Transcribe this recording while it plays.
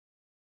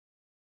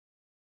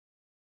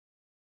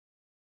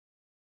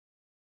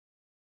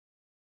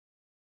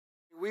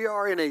We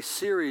are in a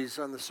series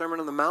on the Sermon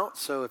on the Mount,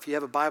 so if you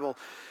have a Bible,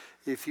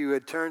 if you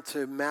would turn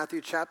to Matthew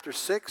chapter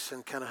 6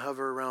 and kind of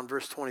hover around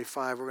verse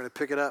 25, we're going to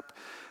pick it up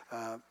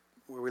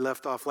where we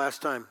left off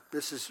last time.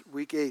 This is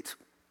week 8.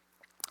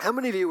 How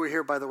many of you were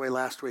here, by the way,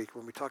 last week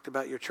when we talked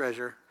about your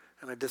treasure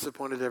and I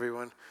disappointed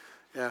everyone?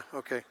 Yeah,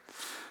 okay.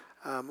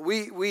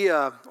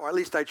 Or at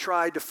least I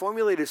tried to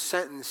formulate a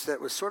sentence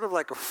that was sort of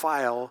like a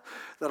file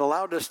that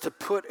allowed us to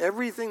put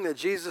everything that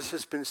Jesus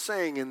has been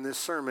saying in this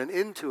sermon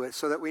into it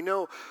so that we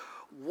know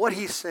what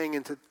he's saying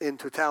in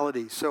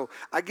totality. So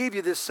I gave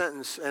you this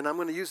sentence, and I'm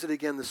going to use it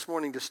again this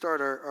morning to start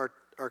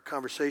our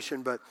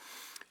conversation. But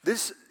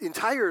this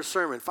entire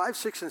sermon, 5,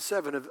 6, and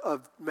 7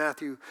 of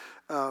Matthew,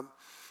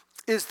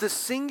 is the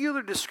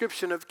singular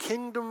description of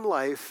kingdom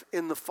life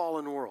in the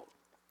fallen world.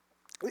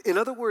 In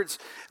other words,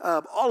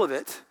 all of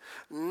it,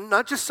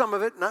 not just some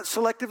of it, not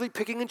selectively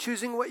picking and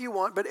choosing what you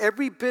want, but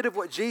every bit of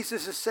what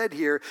Jesus has said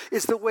here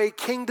is the way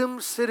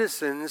kingdom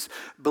citizens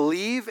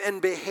believe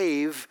and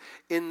behave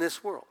in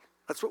this world.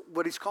 That's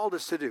what he's called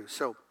us to do.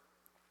 So,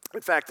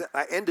 in fact,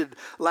 I ended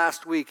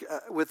last week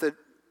with a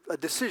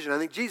decision. I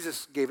think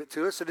Jesus gave it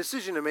to us, a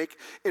decision to make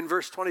in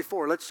verse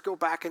 24. Let's go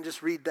back and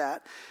just read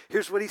that.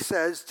 Here's what he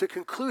says. To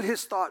conclude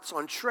his thoughts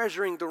on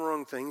treasuring the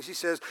wrong things, he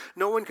says,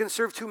 no one can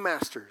serve two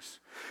masters.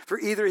 For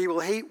either he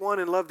will hate one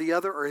and love the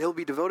other, or he'll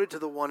be devoted to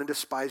the one and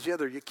despise the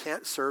other. You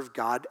can't serve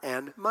God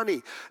and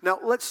money. Now,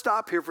 let's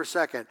stop here for a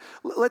second.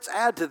 Let's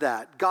add to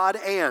that, God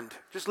and.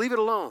 Just leave it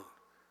alone.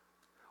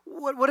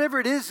 Whatever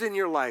it is in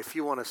your life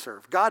you want to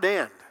serve, God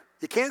and.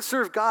 You can't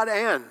serve God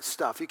and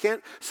stuff. You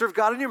can't serve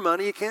God in your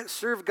money. You can't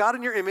serve God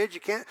in your image. You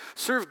can't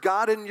serve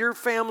God in your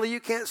family. You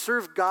can't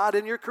serve God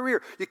in your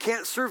career. You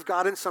can't serve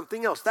God in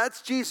something else.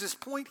 That's Jesus'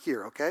 point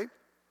here, okay?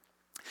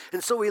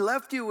 And so we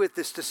left you with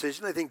this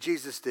decision, I think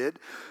Jesus did.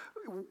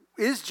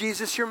 Is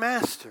Jesus your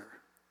master?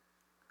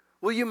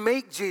 Will you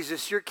make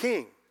Jesus your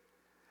king?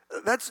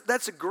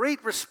 That's a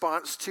great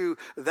response to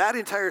that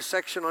entire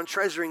section on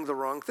treasuring the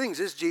wrong things.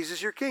 Is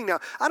Jesus your king? Now,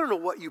 I don't know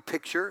what you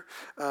picture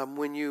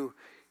when you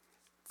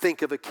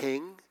think of a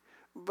king,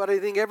 but I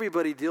think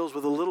everybody deals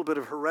with a little bit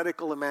of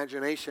heretical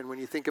imagination when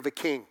you think of a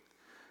king.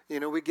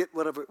 You know, we get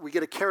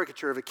a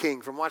caricature of a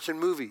king from watching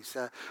movies.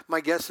 My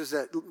guess is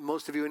that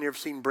most of you in here have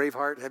seen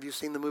Braveheart. Have you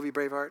seen the movie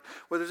Braveheart?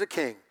 Well, there's a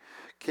king.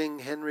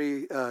 King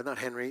Edward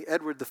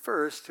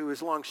I, who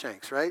is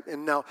Longshanks, right?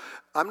 And now,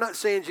 I'm not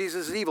saying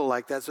Jesus is evil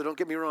like that, so don't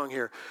get me wrong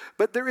here.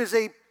 But there is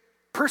a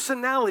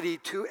personality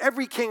to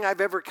every king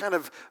I've ever kind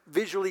of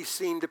visually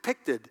seen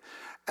depicted.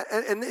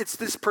 And it's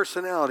this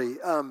personality.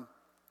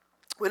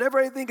 Whenever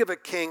I think of a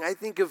king, I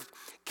think of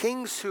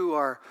kings who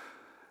are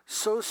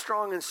so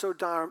strong and so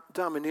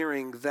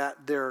domineering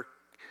that their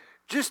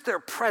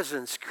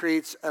presence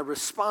creates a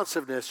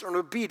responsiveness or an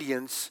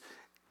obedience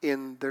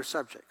in their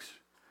subjects.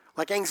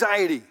 Like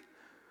anxiety.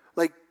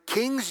 Like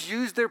kings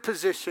use their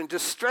position to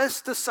stress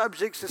the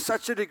subjects to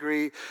such a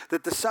degree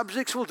that the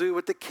subjects will do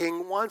what the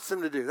king wants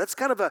them to do. That's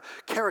kind of a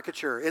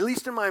caricature, at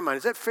least in my mind.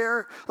 Is that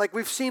fair? Like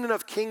we've seen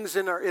enough kings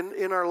in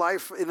our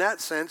life in that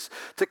sense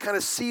to kind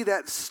of see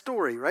that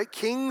story, right?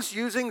 Kings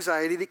use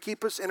anxiety to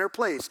keep us in our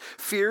place.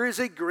 Fear is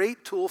a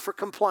great tool for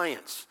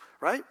compliance,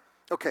 right?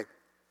 Okay.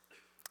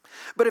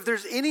 But if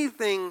there's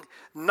anything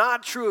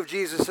not true of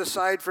Jesus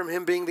aside from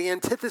him being the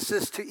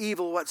antithesis to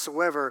evil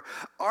whatsoever,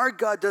 our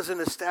God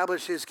doesn't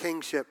establish his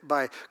kingship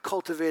by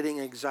cultivating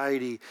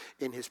anxiety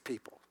in his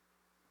people.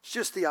 It's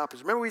just the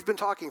opposite. Remember, we've been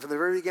talking from the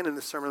very beginning of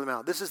the Sermon on the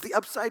Mount. This is the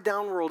upside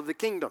down world of the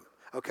kingdom,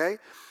 okay?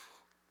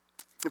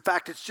 In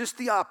fact, it's just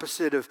the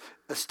opposite of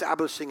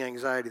establishing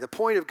anxiety. The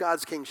point of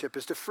God's kingship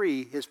is to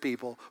free his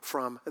people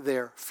from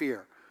their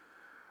fear.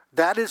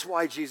 That is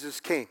why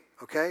Jesus came.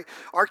 Okay?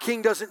 Our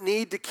king doesn't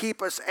need to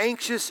keep us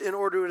anxious in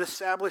order to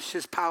establish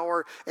his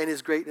power and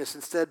his greatness.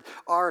 Instead,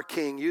 our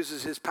king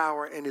uses his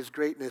power and his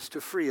greatness to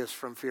free us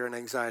from fear and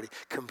anxiety.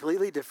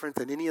 Completely different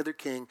than any other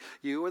king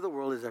you or the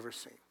world has ever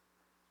seen.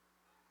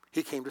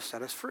 He came to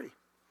set us free.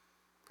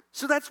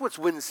 So that's what's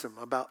winsome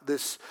about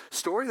this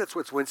story. That's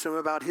what's winsome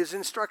about his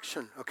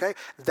instruction, okay?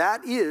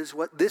 That is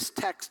what this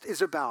text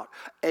is about.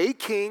 A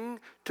king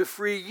to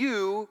free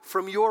you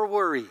from your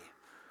worry.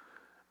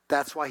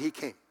 That's why he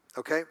came,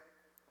 okay?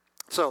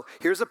 So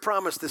here's a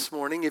promise this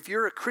morning. If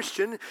you're a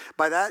Christian,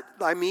 by that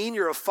I mean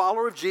you're a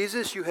follower of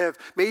Jesus, you have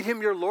made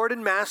him your Lord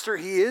and Master,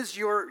 he is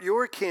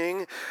your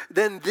king,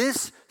 then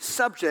this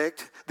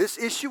subject, this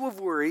issue of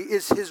worry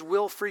is his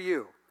will for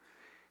you.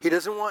 He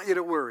doesn't want you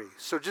to worry.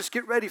 So just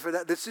get ready for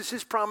that. This is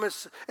his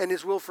promise and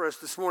his will for us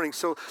this morning.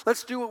 So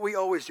let's do what we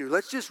always do.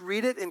 Let's just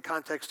read it in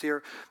context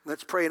here.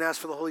 Let's pray and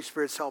ask for the Holy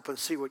Spirit's help and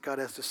see what God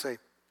has to say.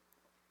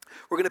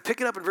 We're going to pick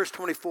it up in verse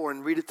 24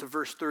 and read it to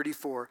verse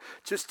 34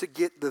 just to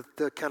get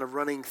the kind of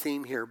running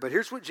theme here. But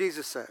here's what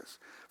Jesus says.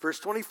 Verse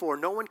 24,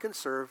 no one can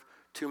serve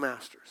two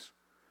masters.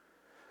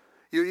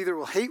 You either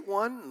will hate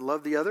one and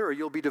love the other, or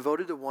you'll be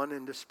devoted to one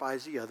and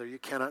despise the other. You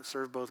cannot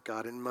serve both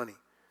God and money.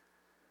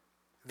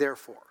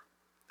 Therefore,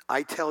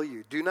 I tell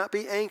you, do not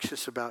be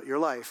anxious about your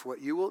life,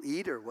 what you will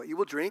eat or what you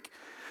will drink,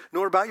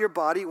 nor about your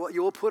body, what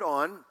you will put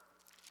on.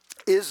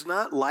 Is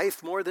not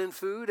life more than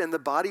food and the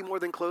body more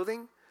than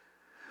clothing?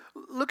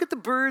 Look at the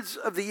birds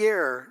of the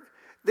air.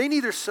 They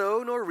neither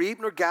sow nor reap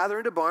nor gather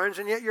into barns,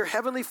 and yet your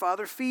heavenly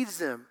Father feeds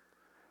them.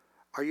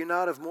 Are you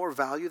not of more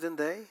value than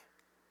they?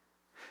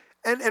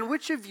 And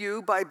which of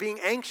you, by being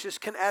anxious,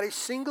 can add a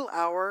single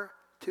hour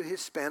to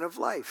his span of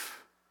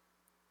life?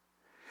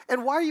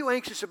 And why are you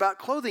anxious about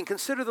clothing?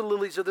 Consider the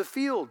lilies of the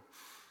field,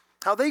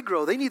 how they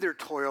grow. They neither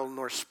toil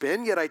nor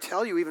spin. Yet I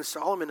tell you, even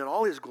Solomon in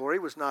all his glory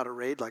was not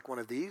arrayed like one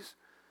of these.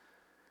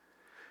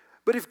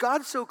 But if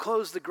God so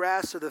clothes the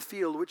grass of the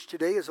field, which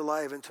today is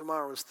alive and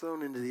tomorrow is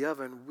thrown into the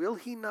oven, will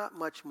he not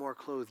much more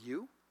clothe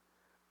you,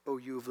 O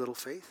you of little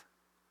faith?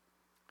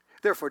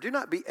 Therefore, do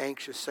not be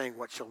anxious, saying,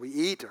 what shall we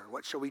eat, or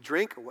what shall we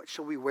drink, or what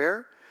shall we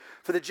wear?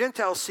 For the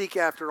Gentiles seek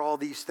after all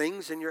these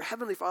things, and your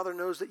heavenly Father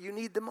knows that you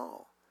need them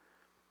all.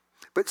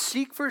 But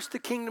seek first the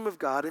kingdom of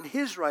God and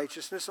his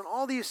righteousness, and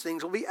all these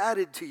things will be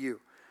added to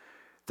you.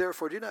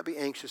 Therefore, do not be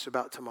anxious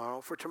about tomorrow,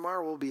 for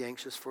tomorrow will be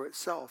anxious for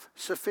itself.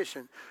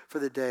 Sufficient for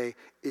the day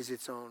is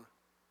its own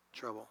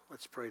trouble.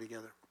 Let's pray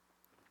together.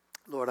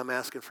 Lord, I'm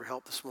asking for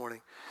help this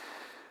morning.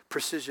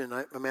 Precision,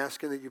 I'm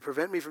asking that you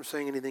prevent me from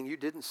saying anything you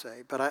didn't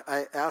say, but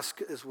I ask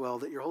as well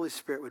that your Holy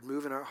Spirit would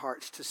move in our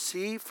hearts to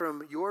see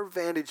from your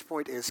vantage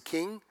point as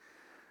King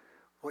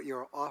what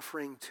you're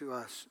offering to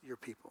us, your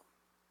people.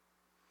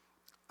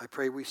 I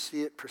pray we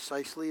see it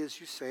precisely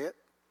as you say it.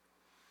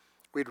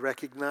 We'd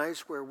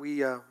recognize where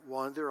we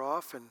wander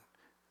off, and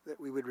that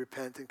we would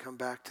repent and come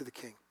back to the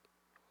King.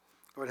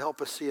 Lord,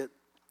 help us see it.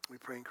 We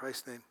pray in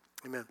Christ's name.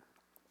 Amen.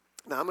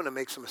 Now, I'm going to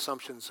make some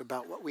assumptions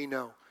about what we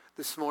know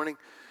this morning.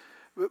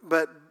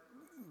 But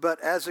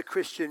as a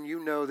Christian,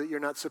 you know that you're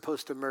not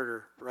supposed to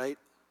murder, right?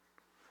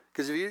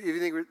 Because if you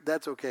think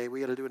that's okay, we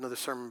got to do another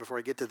sermon before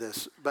I get to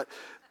this. But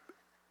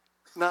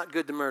not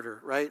good to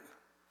murder, right?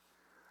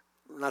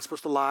 We're not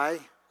supposed to lie.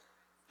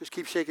 Just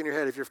keep shaking your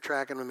head if you're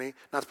tracking with me.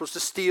 Not supposed to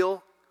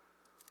steal.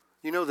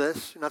 You know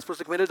this. You're not supposed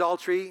to commit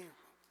adultery.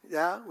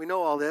 Yeah, we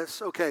know all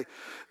this. Okay.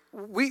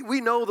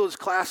 We know those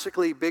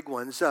classically big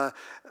ones.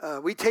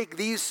 We take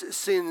these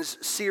sins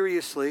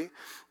seriously.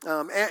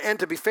 And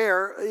to be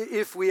fair,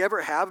 if we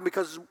ever have,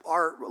 because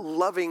our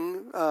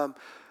loving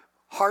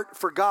heart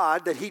for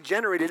God that he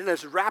generated and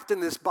has wrapped in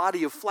this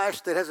body of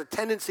flesh that has a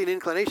tendency and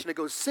inclination to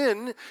go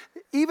sin,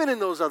 even in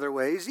those other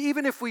ways,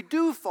 even if we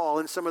do fall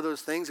in some of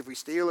those things, if we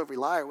steal, if we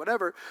lie or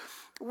whatever,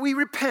 we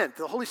repent.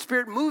 The Holy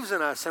Spirit moves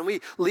in us and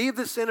we leave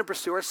the sin and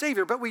pursue our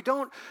Savior. But we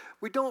don't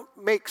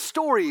make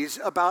stories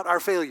about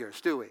our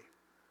failures, do we?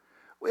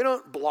 We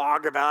don't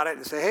blog about it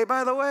and say, hey,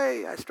 by the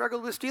way, I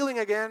struggled with stealing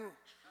again.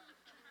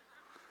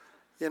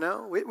 You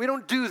know, we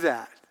don't do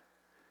that.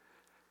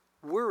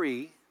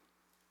 Worry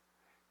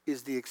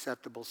is the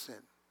acceptable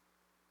sin.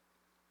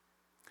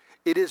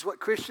 It is what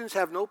Christians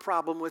have no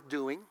problem with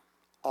doing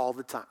all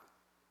the time.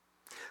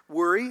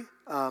 Worry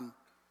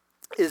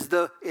is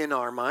in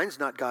our minds,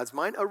 not God's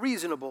mind, a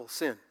reasonable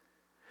sin.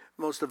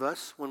 Most of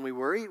us, when we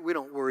worry, we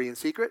don't worry in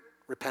secret,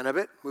 repent of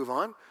it, move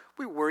on.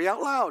 We worry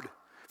out loud.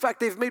 In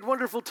fact, they've made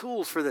wonderful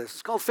tools for this.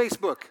 It's called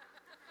Facebook.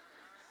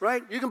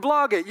 Right? You can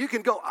blog it. You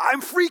can go, I'm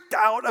freaked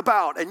out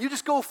about, and you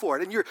just go for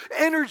it. And you're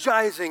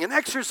energizing and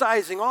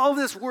exercising all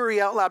this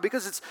worry out loud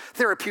because it's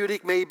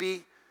therapeutic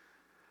maybe,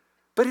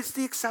 but it's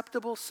the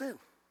acceptable sin.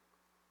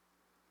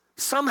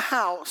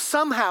 Somehow,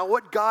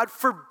 what God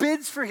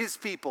forbids for his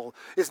people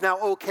is now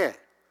okay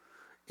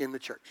in the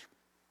church.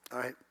 All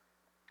right?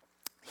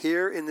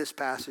 Here in this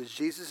passage,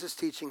 Jesus is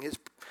teaching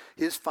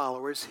his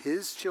followers,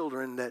 his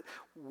children, that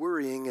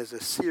worrying is a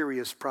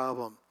serious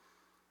problem.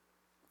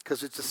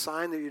 Because it's a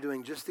sign that you're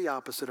doing just the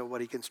opposite of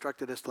what he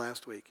instructed us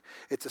last week.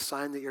 It's a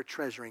sign that you're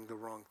treasuring the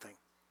wrong thing.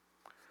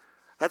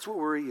 That's what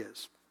worry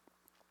is.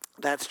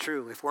 That's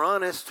true. If we're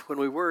honest, when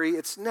we worry,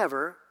 it's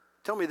never,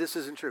 tell me this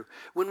isn't true.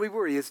 When we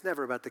worry, it's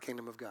never about the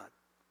kingdom of God.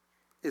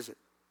 Is it?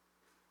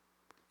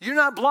 You're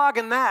not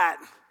blogging that.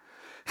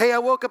 Hey, I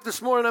woke up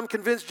this morning, I'm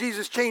convinced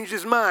Jesus changed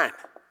his mind.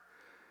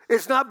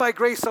 It's not by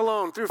grace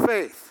alone, through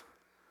faith.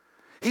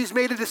 He's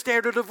made it a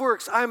standard of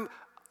works.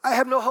 I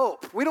have no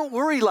hope. We don't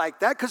worry like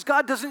that because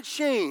God doesn't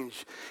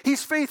change.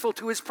 He's faithful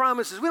to his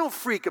promises. We don't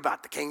freak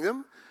about the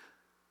kingdom.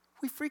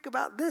 We freak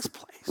about this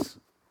place.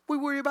 We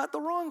worry about the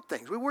wrong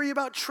things. We worry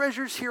about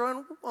treasures here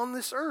on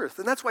this earth.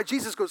 And that's why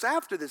Jesus goes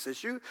after this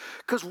issue,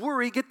 because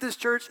worry, get this,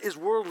 church, is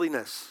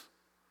worldliness.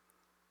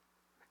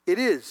 It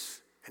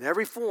is, in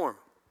every form.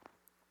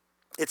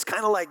 It's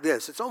kind of like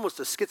this. It's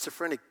almost a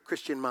schizophrenic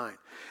Christian mind.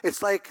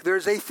 It's like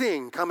there's a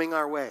thing coming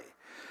our way.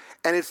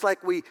 And it's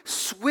like we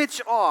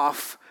switch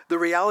off the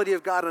reality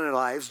of God in our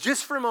lives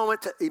just for a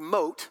moment to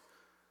emote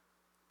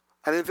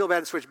and then feel bad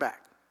and switch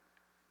back.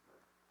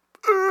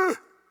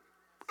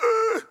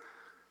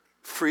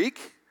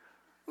 Freak?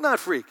 Not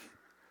freak.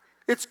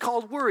 It's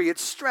called worry.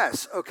 It's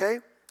stress, okay?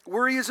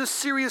 Worry is a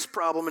serious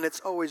problem, and it's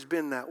always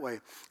been that way.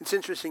 It's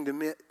interesting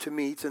to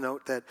me to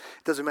note that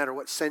it doesn't matter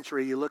what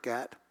century you look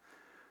at,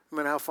 no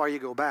matter how far you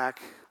go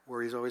back,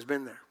 worry's always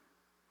been there.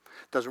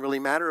 Doesn't really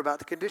matter about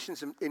the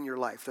conditions in your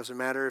life. Doesn't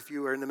matter if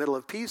you are in the middle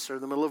of peace or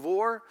in the middle of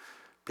war.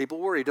 People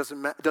worry.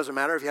 Doesn't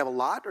matter if you have a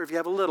lot or if you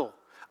have a little.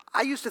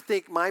 I used to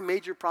think my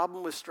major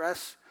problem with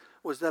stress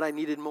was that I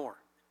needed more.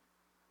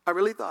 I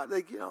really thought,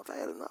 like, if I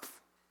had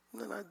enough,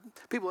 then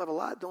people have a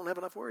lot, don't have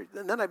enough worry.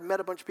 And then I've met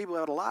a bunch of people who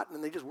have a lot,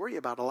 and they just worry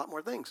about a lot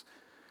more things.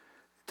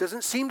 It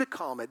doesn't seem to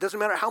calm it. It doesn't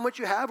matter how much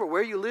you have or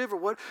where you live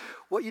or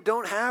what you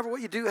don't have or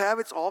what you do have.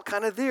 It's all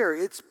kind of there.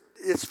 It's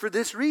for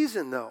this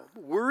reason, though.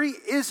 Worry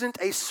isn't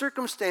a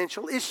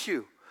circumstantial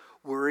issue.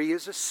 Worry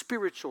is a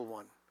spiritual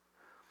one.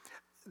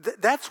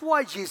 That's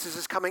why Jesus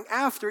is coming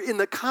after in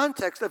the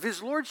context of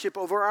his lordship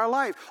over our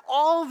life.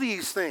 All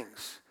these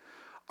things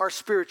are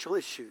spiritual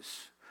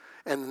issues.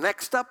 And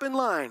next up in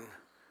line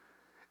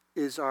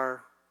is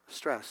our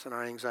stress and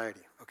our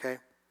anxiety, okay?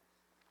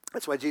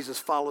 That's why Jesus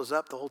follows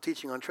up the whole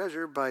teaching on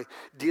treasure by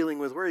dealing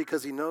with worry,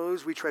 because he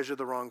knows we treasure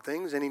the wrong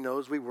things and he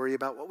knows we worry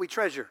about what we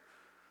treasure.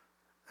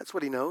 That's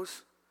what he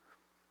knows.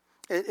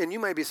 And you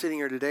might be sitting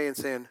here today and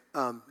saying,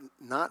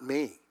 not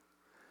me.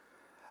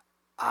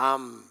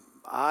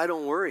 I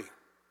don't worry.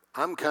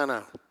 I'm kind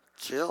of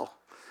chill.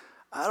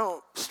 I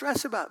don't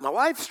stress about it. My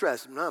wife's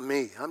stressed, not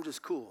me. I'm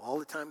just cool, all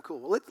the time cool.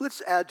 Well,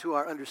 let's add to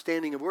our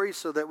understanding of worry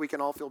so that we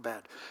can all feel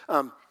bad.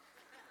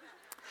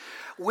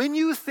 When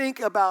you think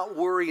about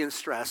worry and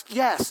stress,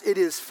 yes, it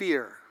is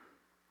fear.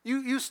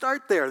 You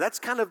start there. That's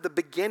kind of the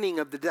beginning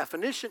of the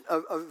definition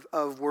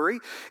of worry.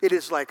 It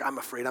is like, I'm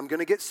afraid I'm going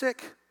to get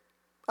sick.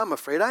 I'm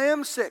afraid I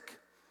am sick.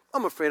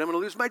 I'm afraid I'm going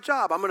to lose my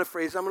job. I'm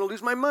afraid I'm going to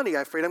lose my money.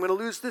 I'm afraid I'm going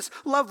to lose this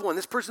loved one.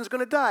 This person's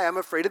going to die. I'm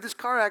afraid of this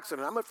car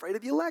accident. I'm afraid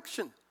of the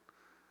election,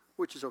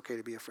 which is okay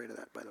to be afraid of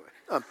that, by the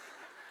way.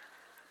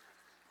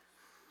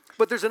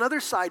 But there's another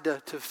side to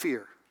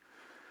fear,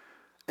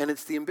 and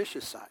it's the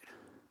ambitious side.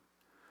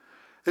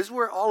 This is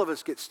where all of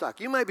us get stuck.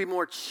 You might be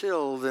more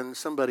chill than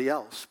somebody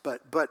else,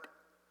 but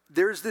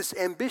there's this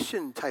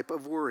ambition type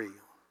of worry.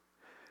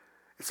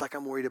 It's like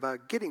I'm worried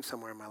about getting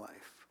somewhere in my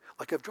life.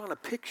 Like I've drawn a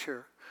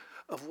picture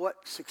of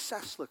what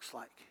success looks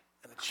like,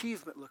 and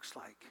achievement looks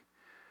like,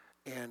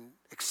 and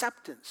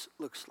acceptance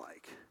looks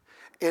like.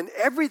 And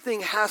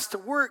everything has to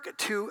work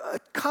to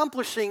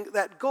accomplishing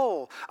that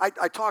goal. I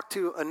talk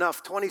to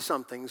enough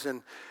 20-somethings,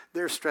 and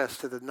they're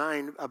stressed to the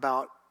nine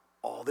about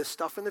all this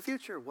stuff in the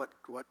future. What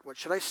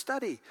should I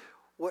study?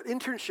 What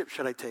internship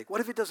should I take?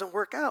 What if it doesn't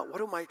work out?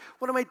 What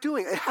am I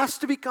doing? It has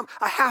to become,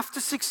 I have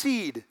to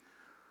succeed.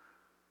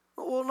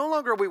 Well, no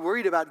longer are we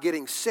worried about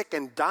getting sick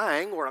and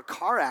dying or a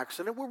car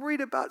accident. We're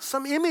worried about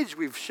some image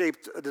we've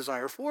shaped a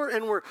desire for,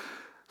 and we're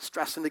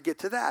stressing to get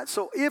to that.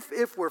 So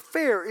if we're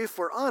fair, if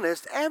we're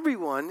honest,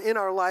 everyone in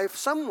our life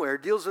somewhere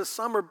deals with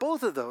some or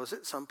both of those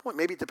at some point.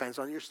 Maybe it depends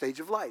on your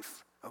stage of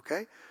life,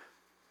 okay?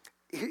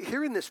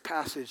 Here in this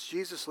passage,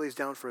 Jesus lays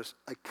down for us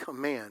a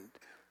command.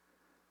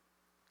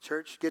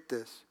 Church, get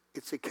this.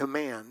 It's a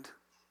command.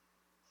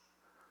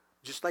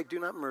 Just like do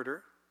not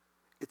murder,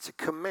 it's a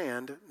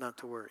command not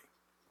to worry.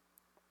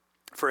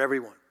 For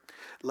everyone.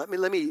 Let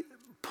me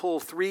pull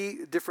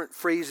three different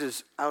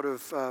phrases out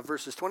of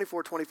verses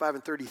 24, 25,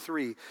 and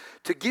 33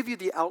 to give you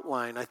the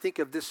outline, I think,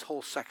 of this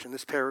whole section,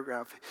 this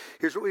paragraph.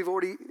 Here's what we've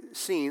already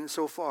seen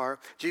so far.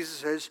 Jesus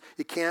says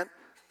you can't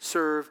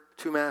serve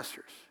two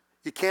masters.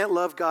 You can't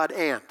love God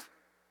and.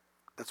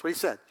 That's what he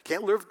said. You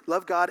can't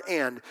love God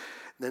and.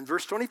 Then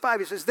verse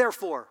 25, he says,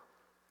 therefore,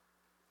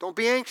 don't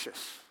be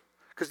anxious.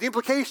 Because the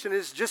implication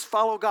is just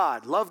follow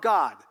God, love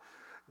God.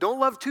 Don't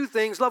love two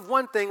things, love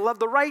one thing, love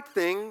the right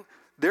thing.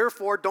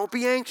 Therefore, don't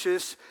be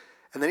anxious.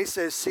 And then he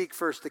says, seek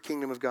first the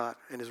kingdom of God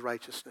and his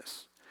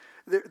righteousness.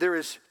 There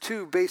is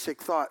two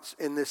basic thoughts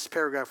in this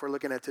paragraph we're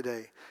looking at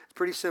today. It's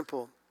pretty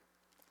simple.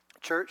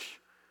 Church,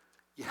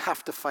 you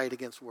have to fight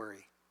against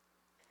worry.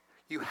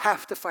 You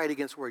have to fight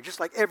against worry.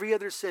 Just like every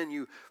other sin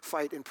you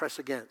fight and press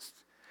against.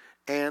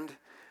 And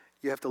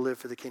you have to live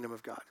for the kingdom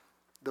of God.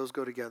 Those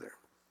go together.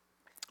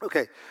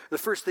 Okay, the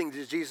first thing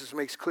that Jesus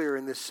makes clear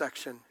in this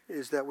section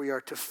is that we are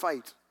to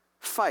fight,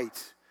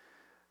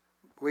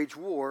 wage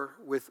war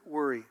with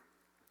worry.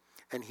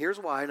 And here's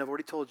why, and I've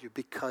already told you,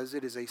 because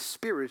it is a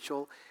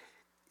spiritual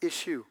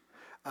issue.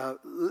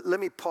 Let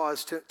me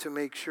pause to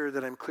make sure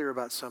that I'm clear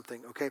about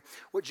something, okay?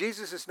 What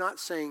Jesus is not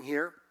saying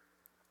here,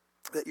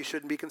 that you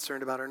shouldn't be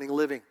concerned about earning a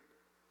living.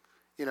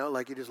 You know,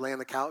 like you just lay on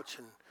the couch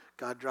and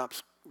God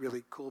drops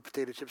really cool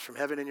potato chips from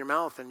heaven in your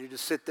mouth and you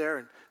just sit there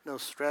and no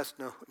stress,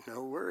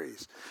 no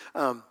worries.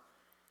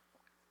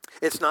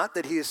 It's not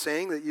that he is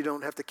saying that you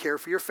don't have to care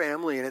for your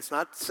family, and it's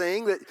not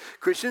saying that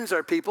Christians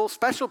are people,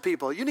 special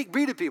people, a unique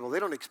breed of people. They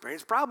don't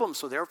experience problems,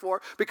 so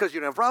therefore, because you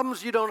don't have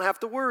problems, you don't have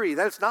to worry.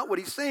 That's not what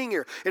he's saying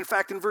here. In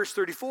fact, in verse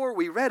 34,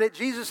 we read it,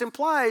 Jesus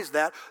implies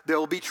that there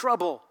will be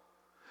trouble.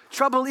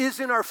 Trouble is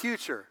in our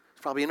future.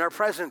 It's probably in our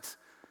present.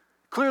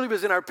 Clearly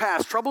was in our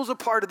past. Trouble's a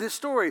part of this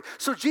story.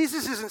 So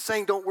Jesus isn't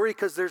saying don't worry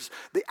because there's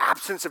the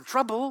absence of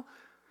trouble.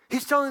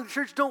 He's telling the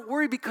church don't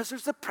worry because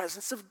there's the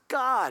presence of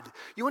God.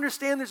 You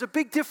understand there's a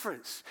big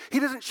difference. He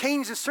doesn't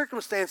change the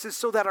circumstances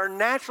so that our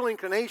natural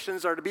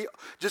inclinations are to be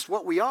just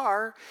what we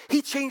are.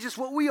 He changes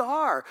what we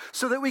are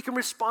so that we can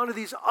respond to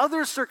these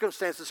other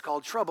circumstances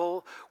called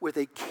trouble with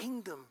a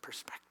kingdom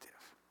perspective.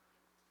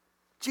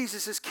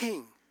 Jesus is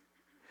king.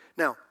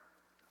 Now,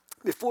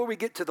 Before we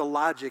get to the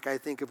logic, I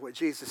think, of what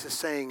Jesus is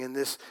saying in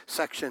this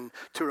section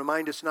to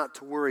remind us not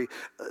to worry,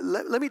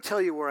 let me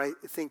tell you where I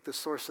think the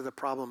source of the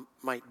problem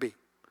might be,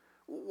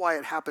 why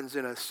it happens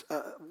in us.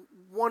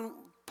 One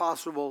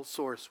possible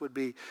source would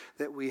be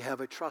that we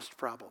have a trust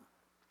problem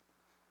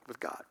with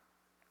God.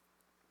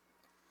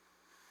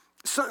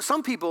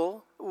 Some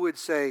people would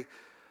say,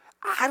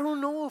 I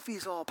don't know if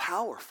he's all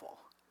powerful.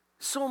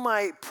 So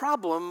my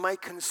problem, my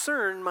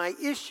concern, my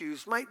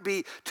issues might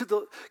be to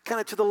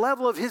the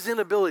level of his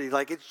inability,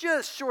 like it's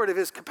just short of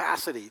his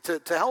capacity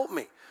to help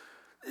me.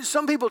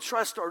 Some people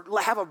trust or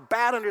have a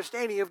bad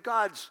understanding of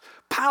God's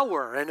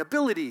power and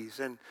abilities,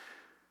 and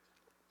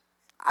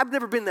I've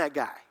never been that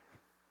guy.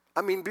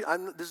 I mean,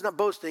 this is not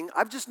boasting.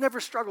 I've just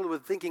never struggled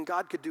with thinking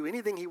God could do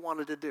anything he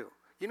wanted to do.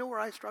 You know where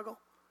I struggle?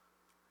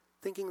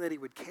 Thinking that he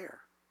would care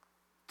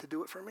to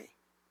do it for me.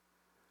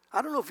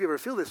 I don't know if you ever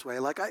feel this way.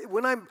 Like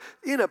when I'm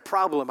in a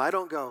problem, I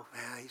don't go,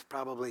 he's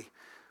probably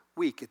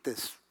weak at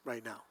this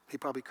right now. He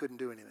probably couldn't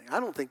do anything. I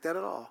don't think that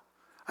at all.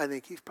 I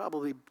think he's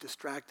probably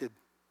distracted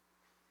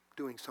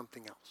doing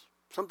something else.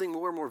 Something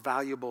more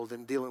valuable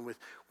than dealing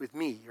with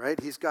me, right?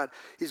 He's got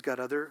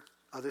other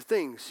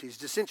things. He's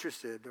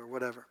disinterested or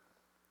whatever.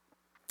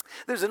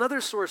 There's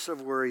another source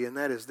of worry, and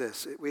that is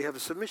this. We have a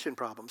submission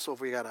problem. So if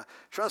we got a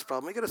trust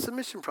problem, we got a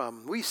submission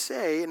problem. We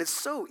say, and it's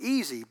so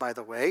easy, by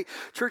the way,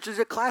 church is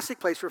a classic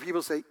place where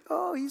people say,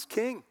 oh, he's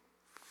king.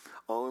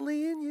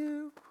 Only in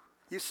you.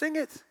 You sing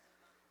it.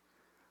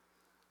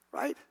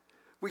 Right?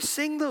 We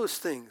sing those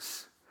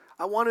things.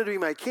 I wanted to be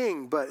my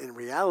king, but in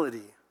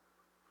reality,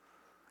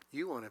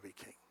 you want to be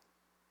king.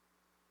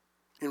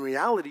 In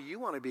reality, you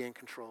want to be in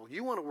control.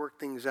 You want to work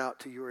things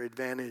out to your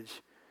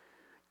advantage.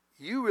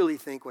 You really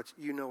think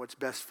what's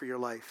best for your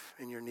life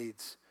and your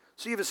needs.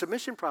 So you have a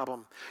submission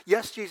problem.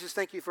 Yes, Jesus,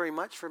 thank you very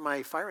much for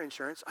my fire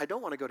insurance. I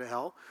don't want to go to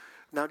hell.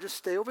 Now just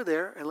stay over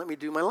there and let me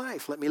do my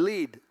life. Let me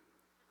lead.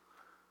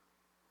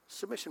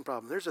 Submission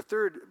problem. There's a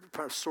third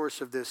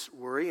source of this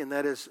worry, and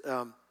that is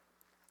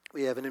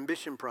we have an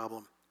ambition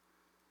problem.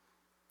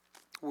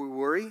 We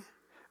worry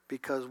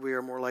because we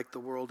are more like the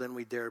world than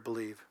we dare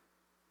believe.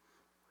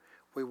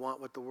 We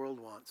want what the world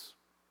wants.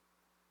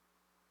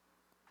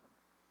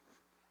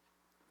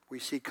 We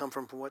see come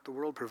from what the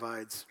world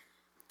provides.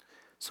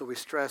 So we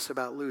stress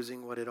about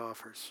losing what it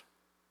offers.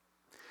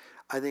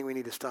 I think we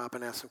need to stop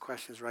and ask some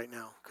questions right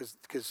now.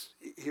 Because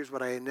here's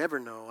what I never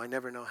know. I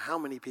never know how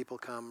many people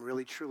come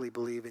really truly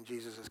believe in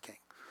Jesus as king.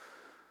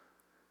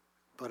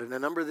 But in a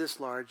number this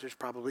large, there's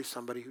probably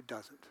somebody who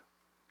doesn't.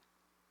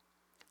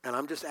 And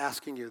I'm just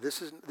asking you,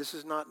 this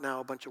is not now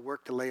a bunch of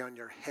work to lay on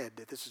your head.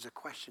 This is a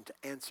question to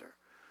answer.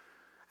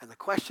 And the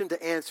question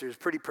to answer is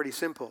pretty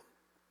simple.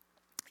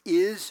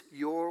 Is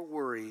your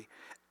worry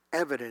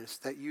evidence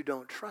that you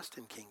don't trust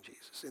in King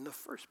Jesus in the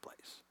first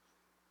place?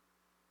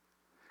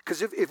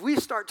 Because if we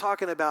start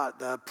talking about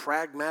the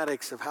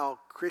pragmatics of how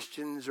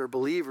Christians or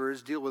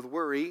believers deal with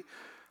worry,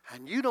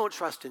 and you don't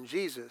trust in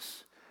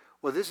Jesus,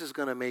 well, this is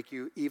going to make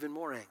you even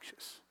more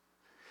anxious.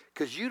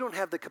 Because you don't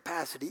have the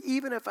capacity,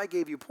 even if I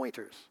gave you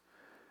pointers,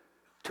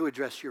 to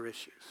address your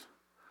issues.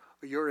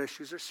 Your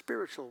issues are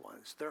spiritual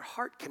ones. They're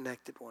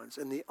heart-connected ones.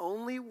 And the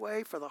only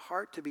way for the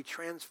heart to be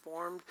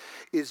transformed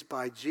is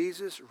by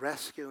Jesus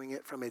rescuing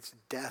it from its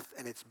death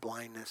and its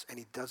blindness. And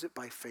he does it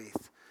by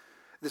faith.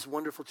 This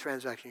wonderful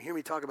transaction. You hear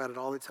me talk about it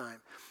all the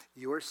time.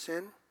 Your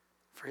sin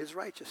for his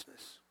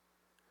righteousness.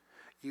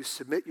 You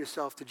submit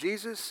yourself to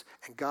Jesus,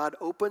 and God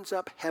opens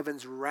up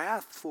heaven's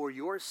wrath for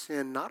your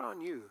sin, not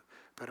on you,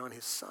 but on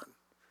his son.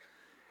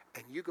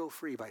 And you go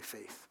free by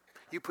faith.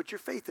 You put your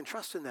faith and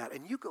trust in that,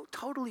 and you go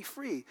totally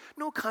free.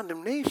 No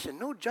condemnation,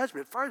 no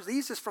judgment. As far as the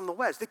east is from the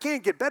west, it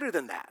can't get better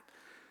than that.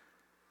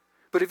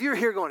 But if you're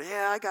here going,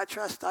 I got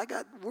trust, I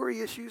got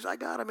worry issues, I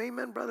got them,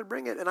 amen, brother,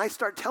 bring it. And I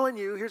start telling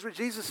you, here's what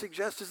Jesus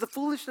suggests is the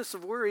foolishness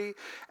of worry,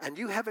 and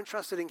you haven't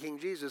trusted in King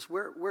Jesus,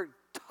 we're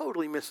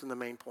totally missing the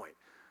main point.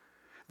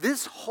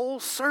 This whole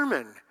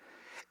sermon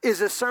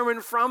is a sermon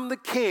from the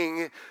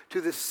king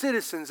to the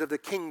citizens of the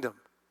kingdom,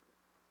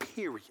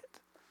 period.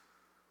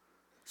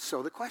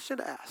 So the question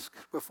to ask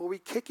before we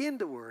kick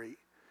into worry,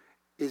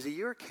 is he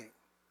your king?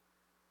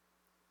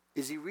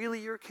 Is he really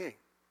your king?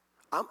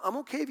 I'm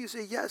okay if you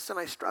say yes and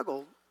I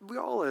struggle. We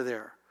all are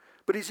there.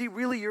 But is he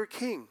really your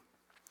king?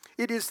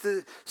 It is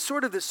the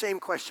sort of the same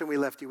question we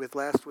left you with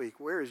last week.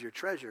 Where is your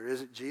treasure?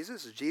 Is it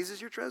Jesus? Is Jesus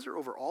your treasure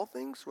over all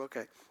things?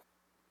 Okay.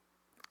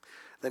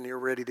 Then you're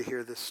ready to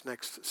hear this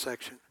next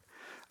section.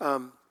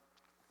 I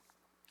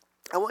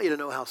want you to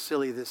know how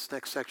silly this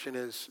next section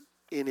is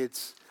in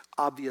its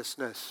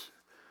obviousness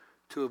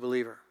to a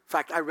believer. In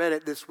fact, I read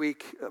it this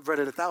week. I've read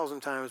it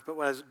 1,000 times, but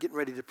when I was getting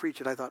ready to preach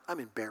it, I thought, I'm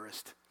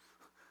embarrassed.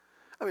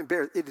 I'm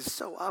embarrassed. It is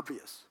so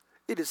obvious.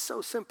 It is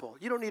so simple.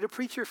 You don't need a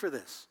preacher for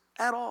this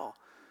at all.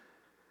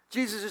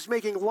 Jesus is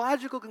making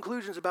logical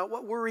conclusions about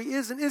what worry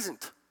is and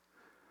isn't.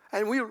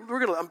 And we're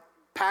going to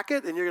unpack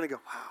it, and you're going to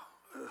go,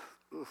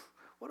 wow,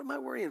 what am I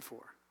worrying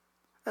for?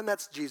 And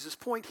that's Jesus'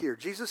 point here.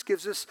 Jesus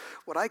gives us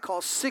what I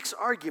call 6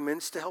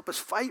 arguments to help us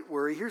fight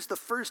worry. Here's the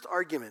first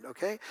argument,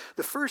 okay?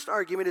 The first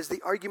argument is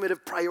the argument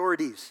of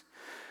priorities.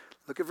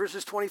 Look at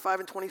verses 25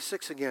 and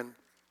 26 again,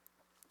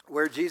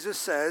 where Jesus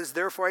says,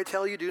 therefore I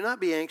tell you, do not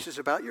be anxious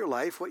about your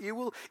life, what you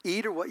will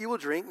eat or what you will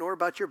drink, nor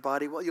about your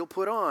body, what you'll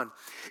put on.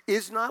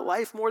 Is not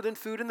life more than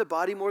food and the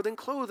body more than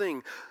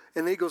clothing?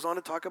 And then he goes on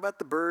to talk about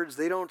the birds.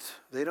 They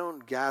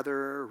don't gather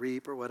or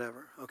reap or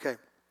whatever. Okay.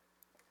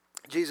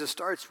 Jesus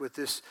starts with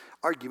this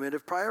argument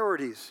of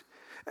priorities.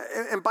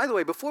 And by the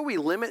way, before we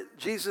limit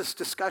Jesus'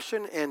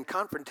 discussion and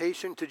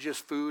confrontation to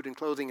just food and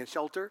clothing and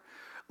shelter,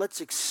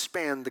 let's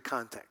expand the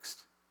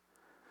context.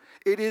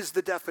 It is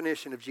the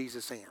definition of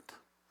Jesus and,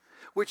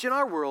 which in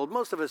our world,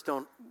 most of us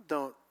don't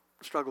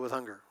struggle with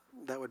hunger.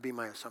 That would be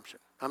my assumption.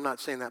 I'm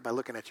not saying that by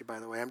looking at you, by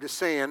the way. I'm just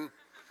saying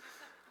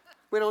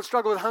we don't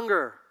struggle with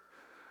hunger.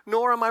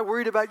 Nor am I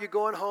worried about you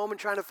going home and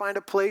trying to find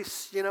a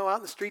place, out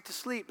in the street to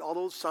sleep,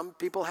 although some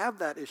people have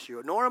that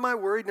issue. Nor am I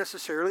worried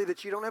necessarily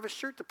that you don't have a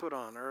shirt to put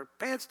on or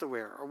pants to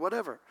wear or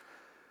whatever.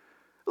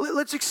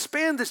 Let's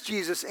expand this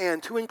Jesus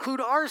and to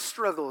include our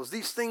struggles,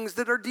 these things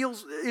that are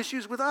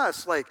issues with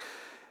us, like,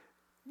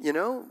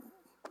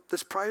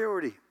 this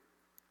priority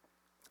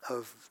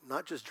of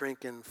not just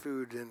drinking,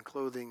 food, and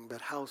clothing,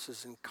 but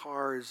houses and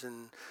cars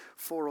and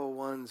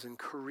 401s and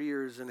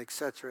careers and et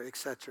cetera, et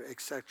cetera, et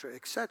cetera,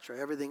 et cetera.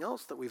 Everything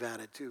else that we've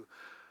added to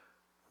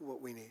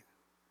what we need.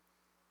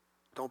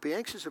 Don't be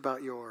anxious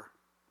about your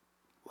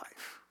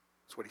life.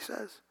 That's what he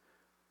says.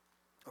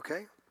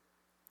 Okay?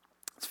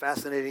 It's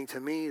fascinating to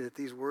me that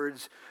these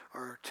words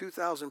are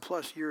 2,000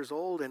 plus years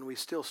old and we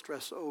still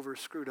stress over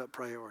screwed up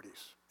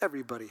priorities.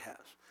 Everybody has.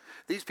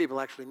 These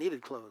people actually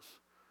needed clothes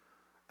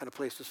and a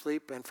place to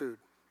sleep and food.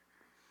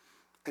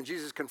 And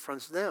Jesus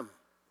confronts them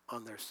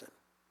on their sin.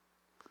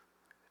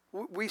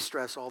 We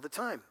stress all the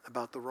time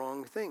about the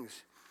wrong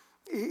things.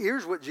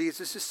 Here's what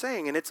Jesus is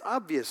saying, and it's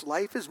obvious.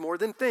 Life is more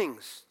than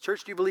things.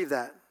 Church, do you believe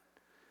that?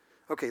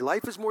 Okay,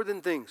 life is more than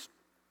things.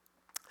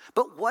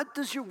 But what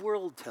does your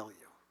world tell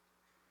you?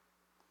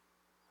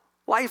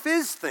 Life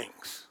is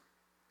things.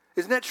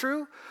 Isn't that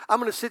true? I'm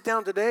going to sit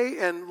down today,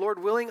 and Lord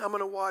willing, I'm going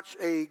to watch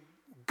a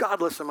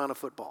godless amount of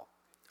football.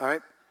 All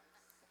right?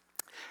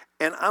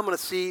 And I'm going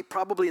to see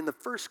probably in the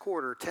first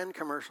quarter 10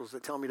 commercials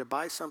that tell me to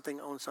buy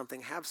something, own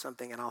something, have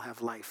something, and I'll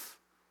have life.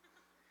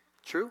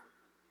 True?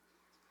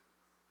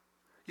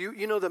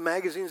 You know the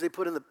magazines they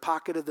put in the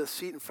pocket of the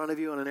seat in front of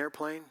you on an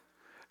airplane?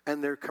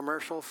 And they're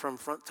commercial from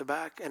front to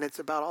back, and it's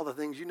about all the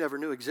things you never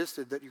knew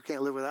existed that you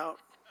can't live without.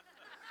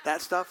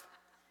 That stuff.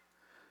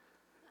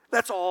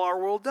 That's all our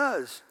world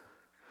does.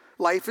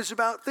 Life is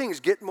about things.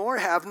 Get more,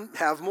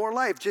 have more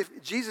life.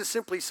 Jesus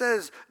simply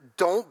says,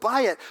 don't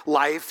buy it.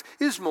 Life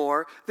is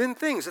more than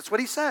things. That's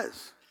what he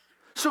says.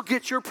 So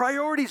get your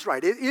priorities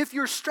right. If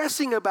you're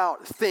stressing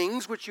about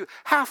things, which you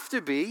have to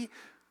be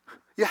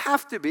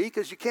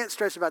because you can't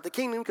stress about the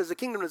kingdom because the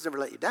kingdom does never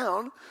let you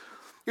down.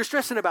 You're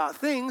stressing about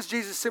things.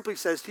 Jesus simply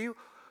says to you,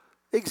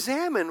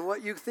 examine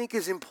what you think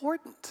is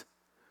important.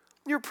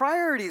 Your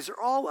priorities are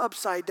all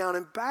upside down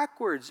and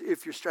backwards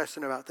if you're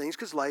stressing about things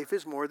because life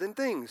is more than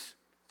things.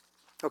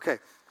 Okay,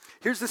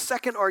 here's the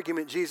second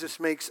argument Jesus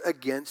makes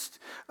against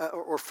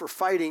or for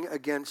fighting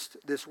against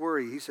this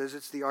worry. He says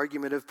it's the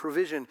argument of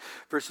provision,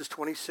 verses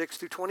 26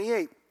 through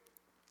 28.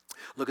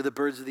 Look at the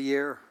birds of the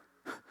air.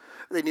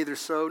 They neither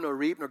sow nor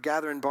reap nor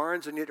gather in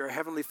barns, and yet your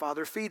heavenly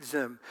Father feeds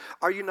them.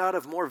 Are you not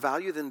of more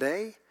value than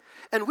they?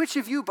 And which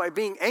of you, by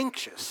being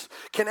anxious,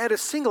 can add a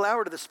single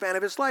hour to the span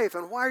of his life?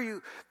 And why are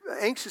you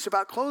anxious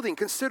about clothing?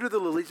 Consider the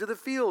lilies of the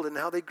field and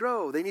how they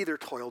grow. They neither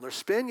toil nor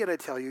spin, yet I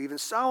tell you, even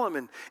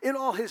Solomon in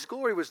all his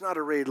glory was not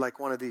arrayed like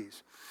one of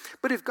these.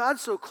 But if God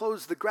so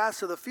clothes the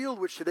grass of the field,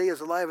 which today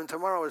is alive and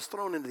tomorrow is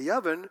thrown into the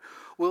oven,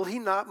 will he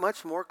not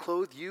much more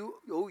clothe you,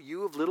 O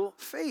you of little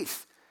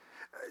faith?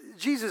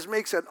 Jesus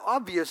makes an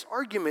obvious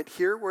argument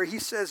here where he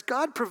says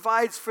God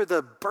provides for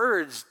the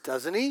birds,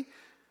 doesn't he?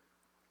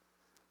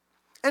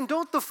 And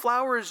don't the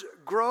flowers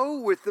grow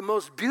with the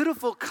most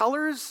beautiful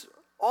colors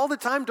all the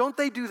time? Don't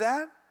they do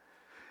that?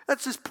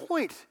 That's his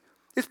point.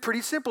 It's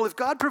pretty simple. If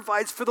God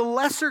provides for the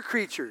lesser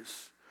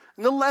creatures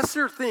and the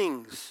lesser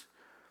things,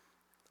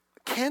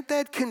 can't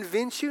that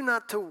convince you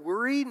not to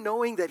worry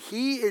knowing that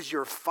he is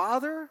your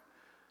Father?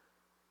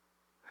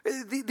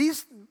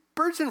 These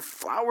birds and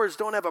flowers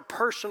don't have a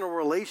personal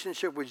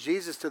relationship with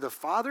Jesus to the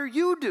Father.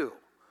 You do.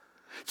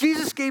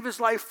 Jesus gave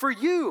his life for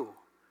you.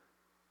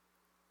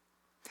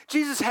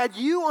 Jesus had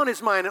you on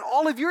his mind and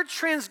all of your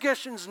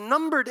transgressions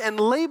numbered and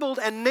labeled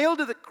and nailed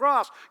to the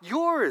cross.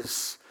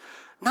 Yours.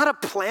 Not a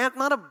plant,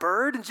 not a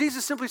bird. And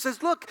Jesus simply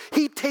says, look,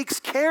 he takes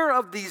care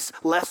of these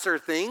lesser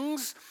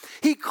things.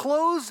 He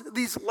clothes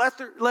these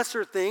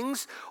lesser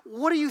things.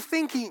 What are you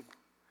thinking?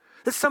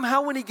 That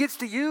somehow when he gets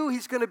to you,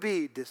 he's going to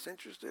be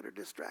disinterested or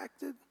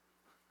distracted?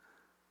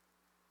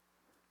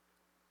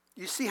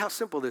 You see how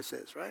simple this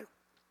is, right?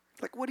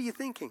 Like, what are you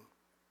thinking?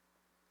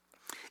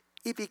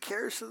 If he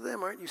cares for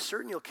them, aren't you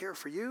certain he'll care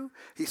for you?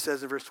 He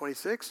says in verse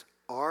 26,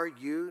 are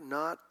you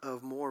not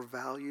of more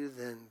value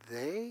than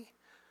they?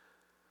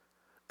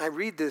 I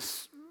read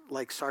this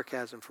like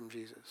sarcasm from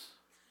Jesus.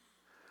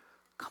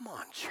 Come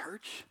on,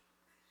 church.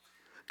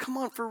 Come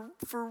on,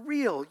 for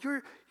real.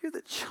 You're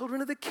the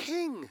children of the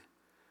King.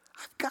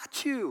 I've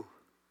got you.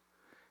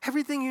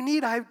 Everything you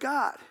need, I've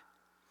got.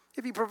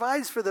 If he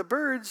provides for the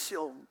birds,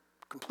 he'll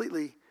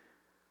completely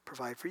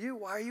provide for you.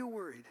 Why are you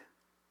worried?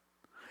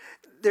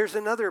 There's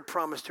another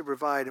promise to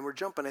provide, and we're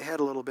jumping ahead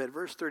a little bit.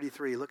 Verse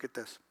 33, look at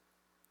this,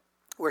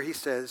 where he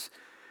says,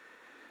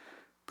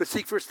 but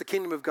seek first the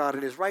kingdom of God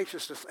and his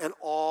righteousness, and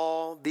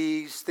all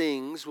these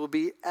things will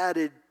be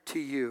added to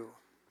you.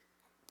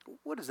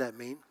 What does that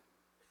mean?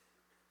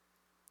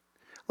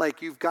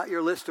 Like you've got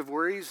your list of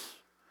worries,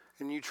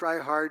 and you try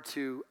hard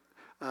to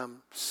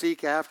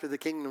seek after the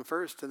kingdom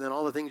first, and then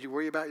all the things you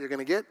worry about you're going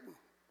to get?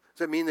 Does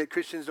that mean that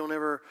Christians aren't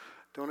ever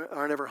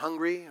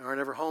hungry, aren't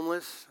ever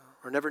homeless,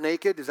 or never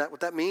naked? Is that what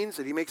that means?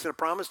 That he makes it a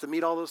promise to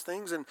meet all those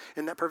things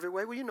in that perfect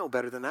way? Well, you know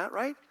better than that,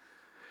 right?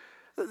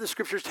 The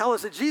scriptures tell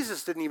us that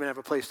Jesus didn't even have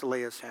a place to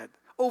lay his head.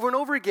 Over and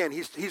over again,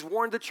 he's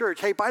warned the church,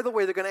 hey, by the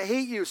way, they're going to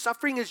hate you.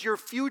 Suffering is your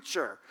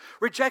future.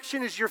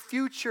 Rejection is your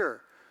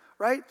future,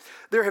 right?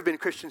 There have been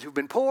Christians who've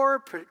been poor,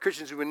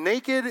 Christians who've been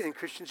naked, and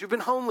Christians who've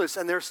been homeless,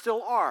 and there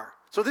still are.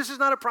 So this is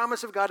not a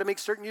promise of God to make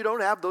certain you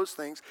don't have those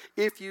things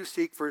if you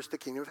seek first the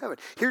kingdom of heaven.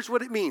 Here's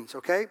what it means,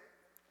 okay?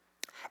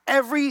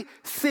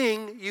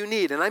 Everything you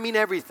need, and I mean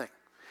everything.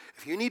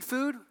 If you need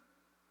food,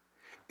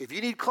 if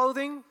you need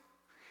clothing,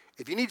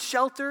 if you need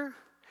shelter,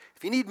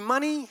 if you need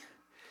money,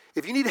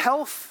 if you need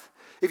health,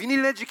 if you need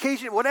an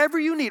education, whatever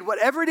you need,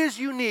 whatever it is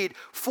you need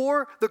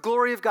for the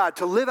glory of God,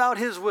 to live out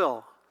his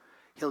will,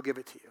 he'll give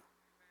it to you.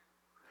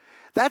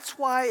 That's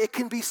why it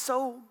can be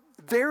so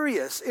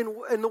various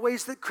in the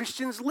ways that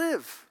Christians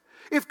live.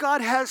 If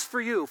God has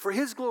for you, for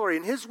his glory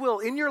and his will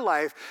in your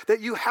life, that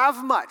you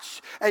have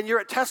much and you're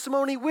a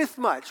testimony with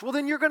much, well,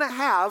 then you're going to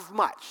have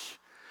much.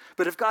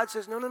 But if God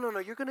says, no,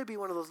 you're going to be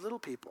one of those little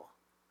people.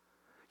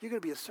 You're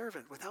going to be a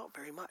servant without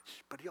very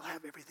much, but you'll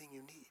have everything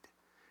you need.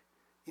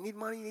 You need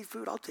money, you need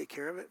food, I'll take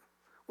care of it.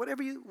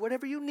 Whatever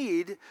you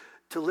need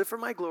to live for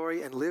my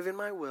glory and live in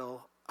my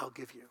will, I'll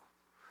give you.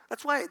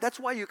 That's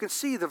why you can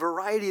see the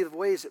variety of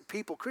ways that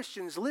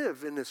Christians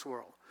live in this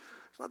world.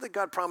 It's not that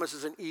God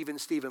promises an even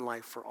Steven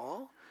life for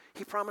all.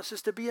 He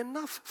promises to be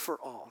enough for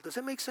all. Does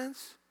that make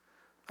sense?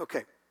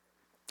 Okay,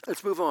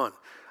 let's move on.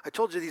 I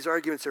told you these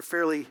arguments are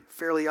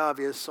fairly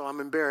obvious, so I'm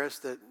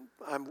embarrassed that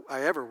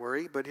I ever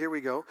worry, but here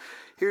we go.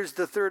 Here's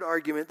the third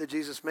argument that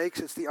Jesus makes.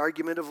 It's the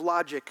argument of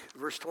logic.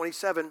 Verse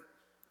 27.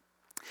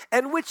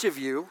 And which of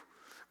you,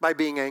 by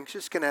being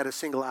anxious, can add a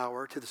single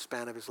hour to the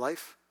span of his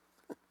life?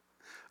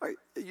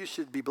 You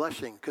should be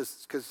blushing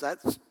because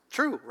that's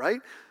true,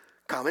 right?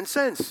 Common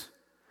sense.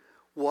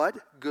 What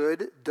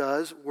good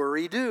does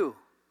worry do?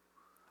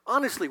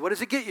 Honestly, what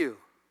does it get you?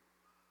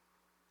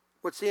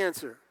 What's the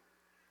answer?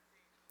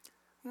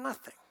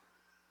 Nothing.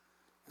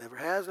 Never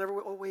has, never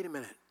will. Oh, wait a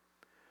minute.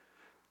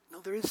 No,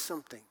 there is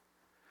something.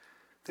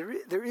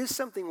 There is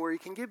something where he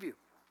can give you.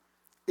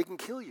 It can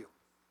kill you.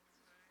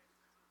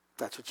 If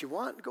that's what you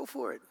want, go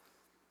for it.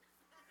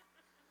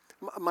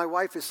 My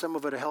wife is some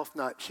of it a health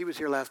nut. She was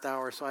here last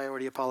hour, so I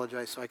already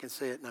apologize, so I can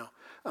say it now.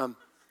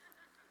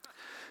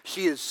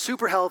 She is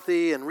super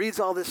healthy and reads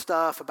all this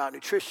stuff about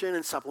nutrition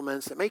and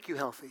supplements that make you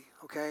healthy,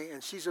 okay?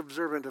 And she's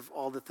observant of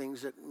all the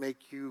things that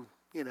make you,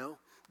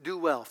 do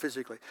well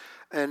physically.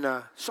 And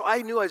so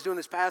I knew I was doing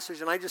this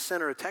passage, and I just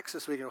sent her a text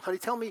this week. And,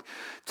 honey,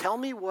 tell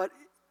me what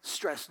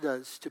stress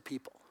does to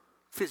people,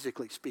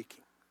 physically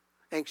speaking.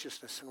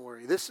 Anxiousness and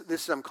worry.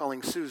 This I'm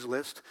calling Sue's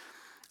list.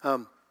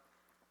 Here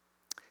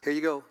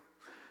you go.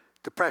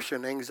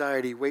 Depression,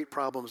 anxiety, weight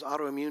problems,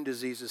 autoimmune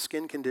diseases,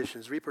 skin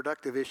conditions,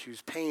 reproductive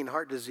issues, pain,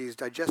 heart disease,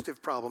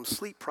 digestive problems,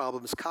 sleep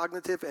problems,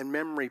 cognitive and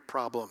memory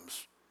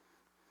problems.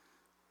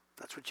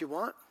 That's what you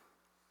want?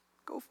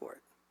 Go for it.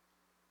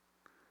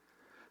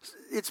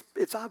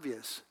 It's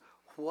obvious.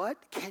 What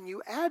can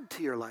you add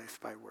to your life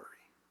by worry?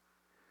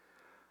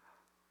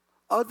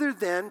 Other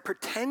than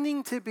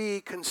pretending to be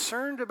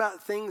concerned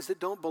about things that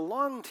don't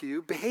belong to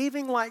you,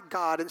 behaving like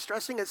God and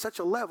stressing at such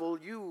a level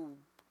you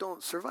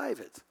don't survive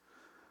it.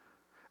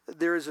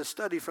 There is a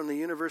study from the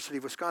University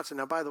of Wisconsin.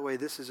 Now, by the way,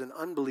 this is an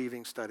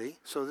unbelieving study.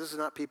 So this is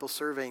not people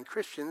surveying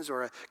Christians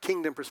or a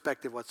kingdom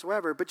perspective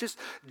whatsoever, but just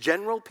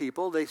general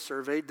people. They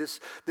surveyed this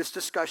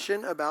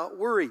discussion about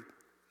worry.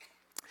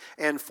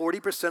 And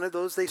 40% of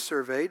those they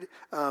surveyed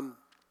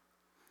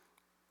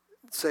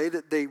say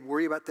that they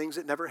worry about things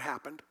that never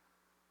happened,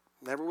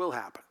 never will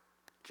happen.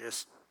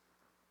 Just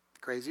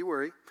crazy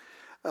worry.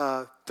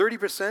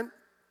 30%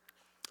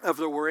 of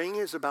the worrying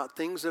is about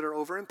things that are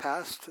over and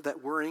past.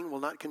 That worrying will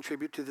not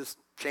contribute to this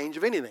change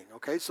of anything,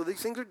 okay? So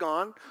these things are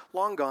gone,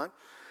 long gone.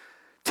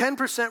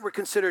 10% were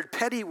considered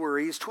petty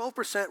worries.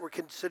 12% were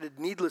considered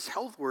needless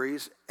health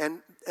worries.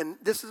 And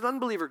this is an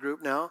unbeliever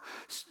group now,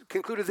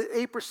 concluded that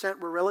 8%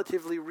 were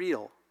relatively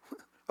real,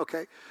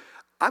 okay?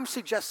 I'm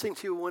suggesting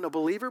to you when a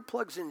believer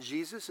plugs in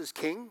Jesus as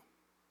king,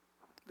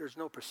 there's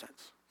no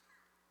percents,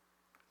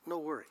 no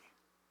worry.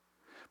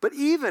 But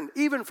even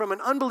from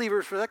an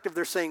unbeliever's perspective,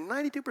 they're saying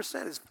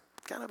 92% is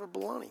kind of a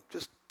baloney.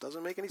 Just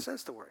doesn't make any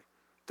sense to worry.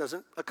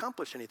 Doesn't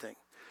accomplish anything.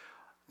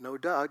 No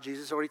duh,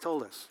 Jesus already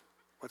told us.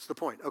 What's the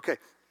point? Okay.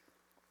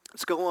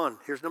 Let's go on.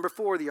 Here's number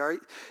 4,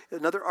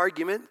 another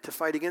argument to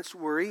fight against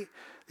worry,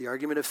 the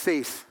argument of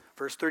faith.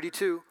 Verse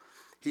 32,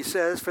 he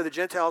says, "For the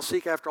Gentiles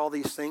seek after all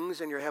these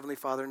things, and your heavenly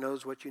Father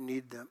knows that you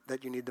need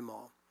them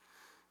all."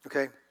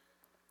 Okay?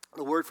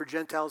 The word for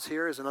Gentiles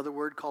here is another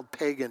word called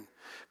pagan.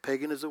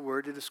 Pagan is a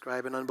word to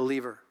describe an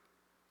unbeliever.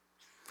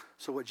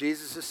 So what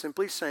Jesus is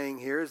simply saying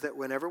here is that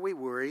whenever we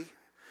worry,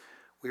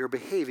 we are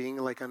behaving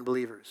like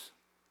unbelievers.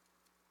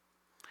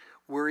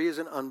 Worry is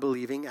an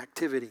unbelieving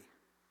activity.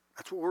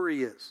 That's what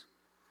worry is.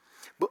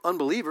 But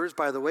unbelievers,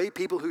 by the way,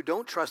 people who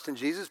don't trust in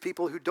Jesus,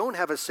 people who don't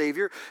have a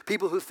Savior,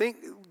 people who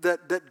think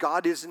that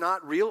God is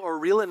not real or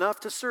real enough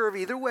to serve,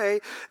 either way,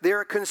 they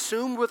are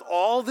consumed with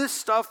all this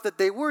stuff that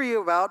they worry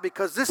about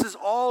because this is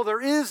all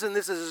there is and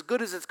this is as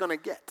good as it's going to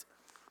get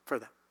for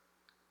them.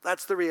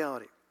 That's the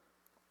reality.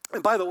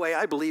 And by the way,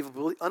 I believe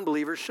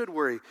unbelievers should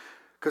worry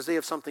because they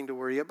have something to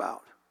worry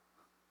about.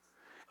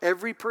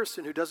 Every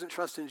person who doesn't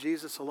trust in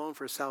Jesus alone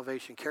for his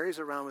salvation carries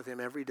around with him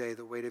every day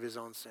the weight of his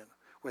own sin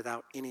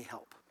without any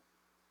help.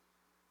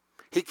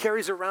 He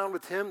carries around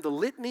with him the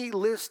litany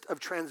list of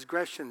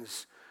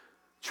transgressions,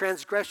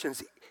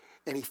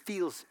 and he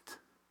feels it.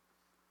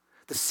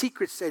 The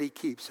secrets that he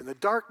keeps and the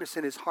darkness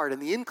in his heart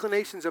and the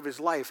inclinations of his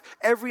life.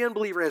 Every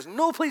unbeliever has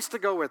no place to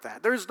go with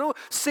that. There's no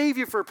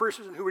Savior for a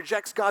person who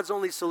rejects God's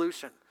only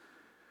solution.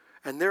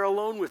 And they're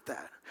alone with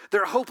that.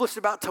 They're hopeless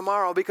about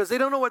tomorrow because they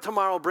don't know what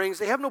tomorrow brings.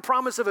 They have no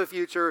promise of a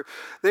future.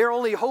 They're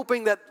only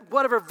hoping that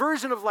whatever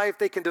version of life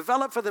they can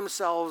develop for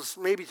themselves,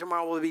 maybe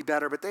tomorrow will be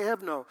better, but they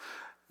have no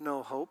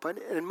hope.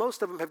 And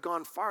most of them have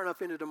gone far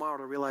enough into tomorrow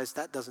to realize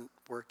that doesn't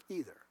work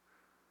either.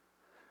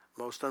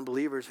 Most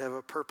unbelievers have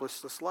a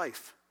purposeless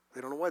life.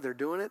 They don't know why they're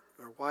doing it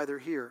or why they're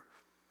here.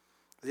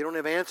 They don't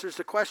have answers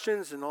to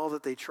questions, and all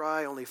that they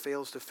try only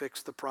fails to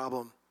fix the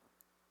problem.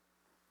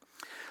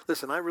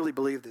 Listen, I really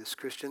believe this,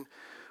 Christian.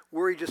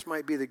 Worry just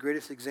might be the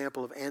greatest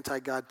example of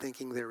anti-God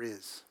thinking there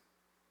is.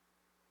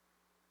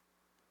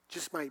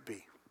 Just might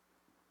be.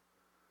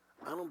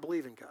 I don't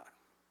believe in God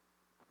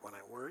when I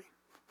worry.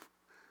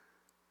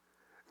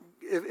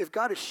 If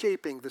God is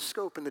shaping the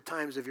scope and the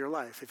times of your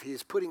life, if he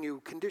is putting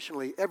you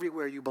conditionally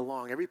everywhere you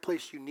belong, every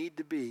place you need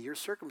to be, your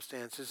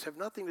circumstances have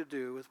nothing to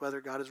do with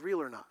whether God is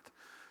real or not.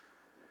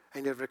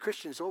 And if a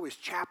Christian is always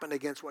chapping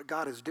against what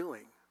God is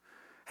doing,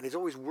 and he's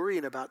always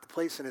worrying about the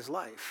place in his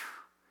life,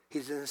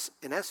 he's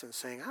in essence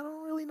saying, I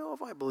don't really know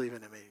if I believe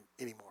in him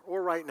anymore,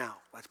 or right now.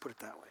 Let's put it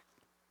that way.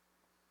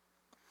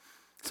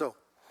 So,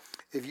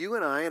 if you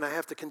and I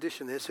have to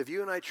condition this, if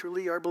you and I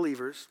truly are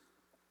believers,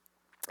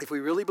 if we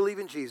really believe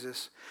in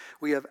Jesus,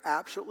 we have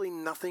absolutely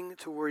nothing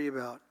to worry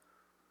about.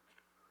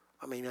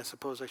 I mean, I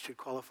suppose I should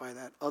qualify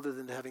that other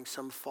than having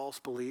some false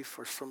belief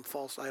or some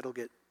false idol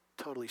get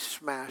totally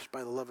smashed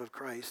by the love of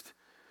Christ.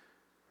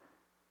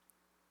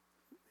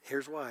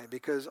 Here's why.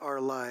 Because our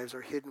lives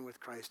are hidden with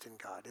Christ in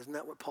God. Isn't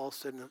that what Paul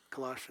said in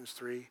Colossians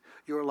 3?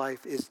 Your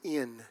life is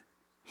in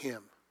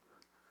him.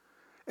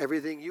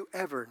 Everything you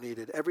ever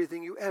needed,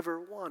 everything you ever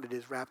wanted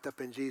is wrapped up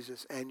in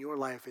Jesus, and your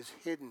life is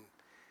hidden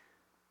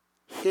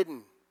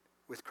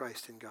with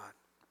Christ in God.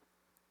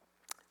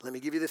 Let me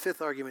give you the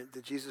fifth argument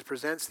that Jesus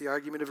presents, the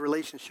argument of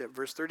relationship.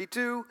 Verse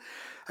 32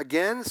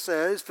 again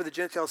says, for the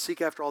Gentiles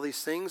seek after all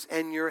these things,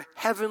 and your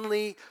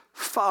heavenly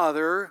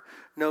Father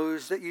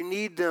knows that you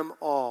need them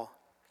all.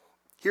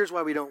 Here's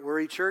why we don't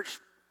worry, church.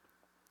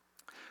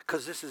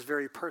 Because this is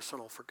very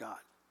personal for God.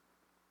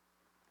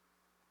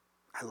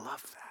 I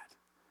love that.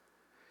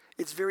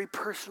 It's very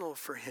personal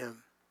for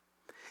him.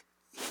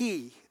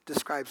 He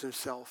describes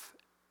himself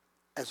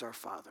as our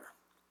Father.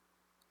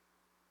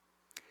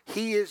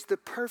 He is the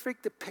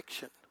perfect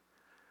depiction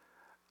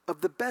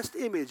of the best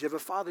image of a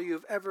father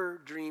you've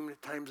ever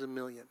dreamed times a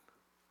million.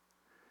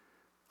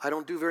 I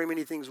don't do very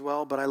many things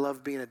well, but I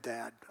love being a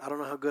dad. I don't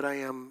know how good I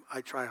am.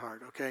 I try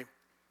hard, okay?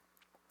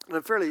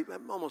 And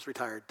I'm almost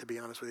retired, to be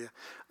honest with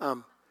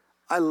you.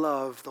 I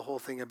love the whole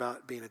thing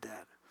about being a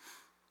dad.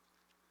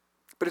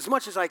 But as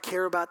much as I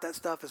care about that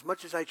stuff, as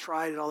much as I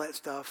tried and all that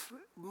stuff,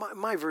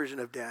 my version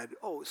of dad,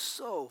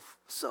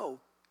 so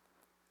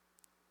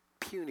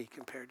puny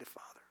compared to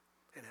Father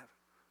in heaven.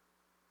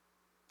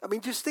 I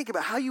mean, just think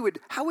about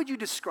how would you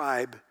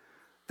describe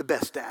the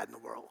best dad in the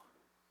world?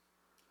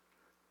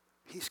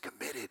 He's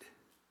committed.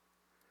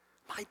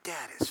 My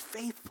dad is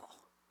faithful.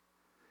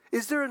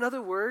 Is there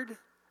another word?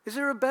 Is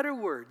there a better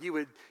word you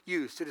would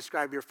use to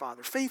describe your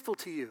father? Faithful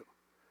to you,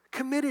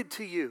 committed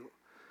to you,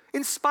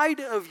 in spite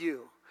of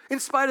you, in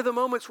spite of the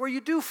moments where you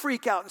do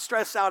freak out and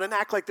stress out and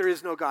act like there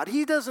is no God.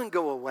 He doesn't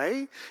go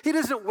away. He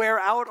doesn't wear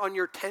out on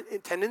your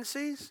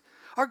tendencies.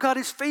 Our God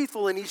is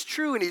faithful and he's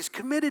true and he's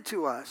committed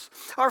to us.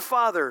 Our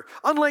Father,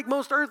 unlike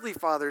most earthly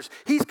fathers,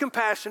 he's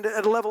compassionate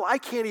at a level I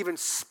can't even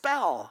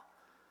spell.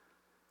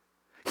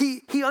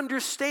 He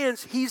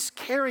understands, he's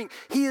caring.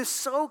 He is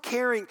so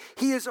caring.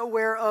 He is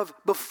aware of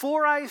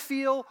before I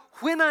feel,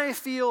 when I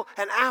feel,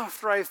 and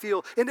after I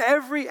feel. In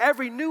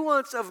every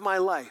nuance of my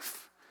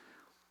life,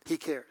 he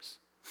cares.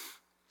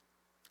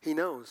 He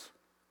knows.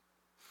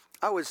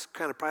 I always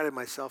kind of prided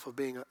myself of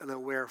being an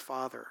aware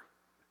father.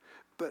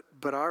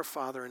 But our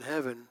Father in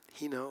heaven,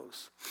 he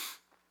knows.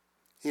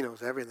 He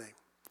knows everything.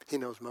 He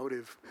knows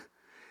motive.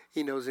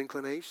 He knows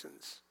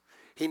inclinations.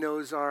 He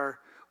knows our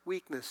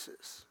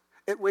weaknesses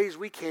in ways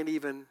we can't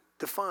even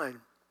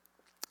define.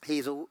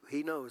 He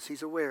knows.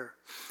 He's aware.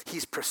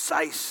 He's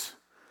precise.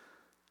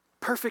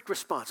 Perfect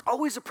response.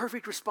 Always a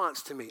perfect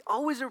response to me.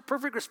 Always a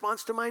perfect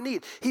response to my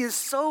need. He is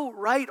so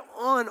right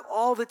on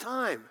all the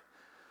time.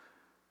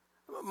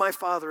 My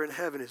Father in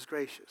heaven is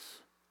gracious.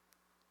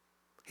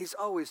 He's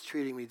always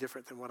treating me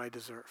different than what I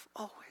deserve.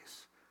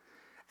 Always.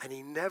 And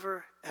he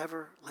never,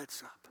 ever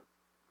lets up.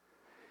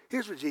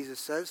 Here's what Jesus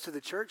says to the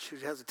church who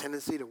has a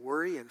tendency to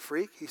worry and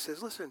freak. He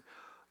says, listen,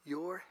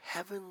 your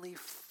heavenly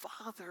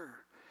Father,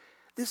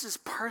 this is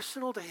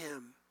personal to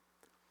him.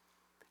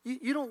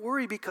 You don't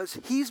worry because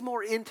he's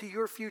more into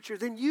your future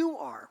than you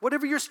are.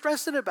 Whatever you're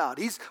stressing about,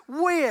 he's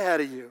way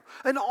ahead of you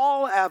in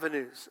all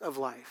avenues of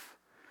life.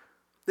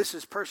 This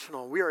is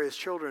personal. We are his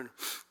children.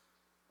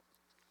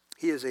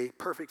 He is a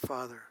perfect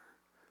Father,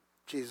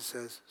 Jesus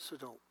says, so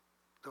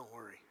don't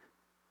worry.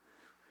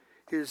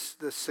 Here's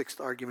the sixth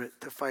argument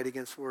to fight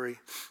against worry,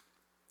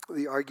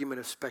 the argument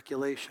of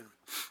speculation.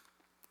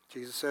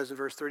 Jesus says in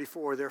verse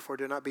 34, therefore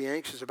do not be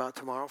anxious about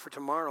tomorrow, for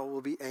tomorrow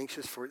will be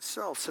anxious for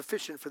itself.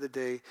 Sufficient for the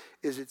day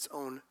is its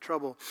own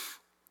trouble.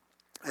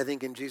 I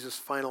think in Jesus'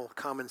 final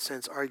common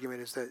sense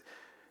argument is that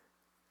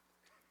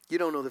you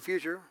don't know the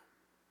future,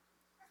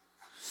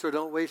 so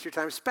don't waste your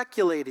time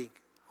speculating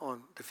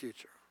on the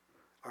future.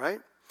 All right?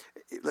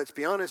 Let's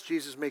be honest,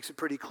 Jesus makes it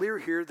pretty clear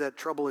here that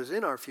trouble is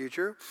in our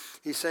future.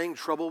 He's saying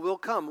trouble will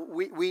come.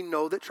 We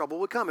know that trouble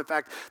will come. In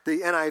fact, the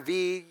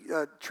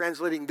NIV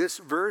translating this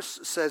verse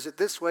says it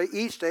this way,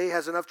 each day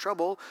has enough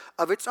trouble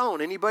of its own.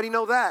 Anybody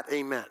know that?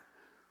 Amen.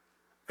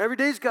 Every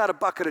day's got a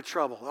bucket of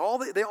trouble.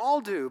 They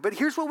all do. But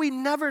here's what we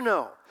never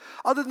know.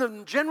 Other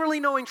than generally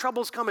knowing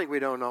trouble's coming, we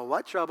don't know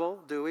what trouble,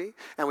 do we?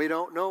 And we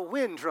don't know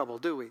when trouble,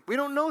 do we? We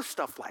don't know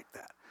stuff like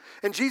that.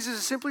 And Jesus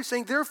is simply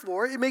saying,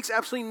 therefore, it makes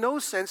absolutely no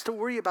sense to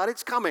worry about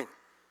its coming.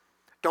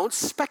 Don't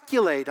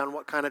speculate on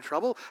what kind of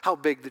trouble, how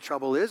big the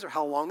trouble is, or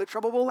how long the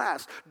trouble will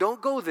last.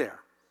 Don't go there.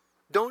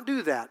 Don't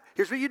do that.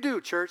 Here's what you do,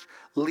 church.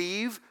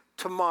 Leave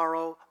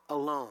tomorrow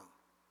alone.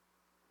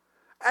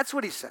 That's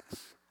what he says.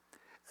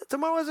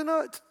 Tomorrow has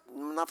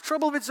enough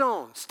trouble of its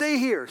own. Stay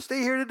here. Stay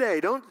here today.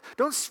 Don't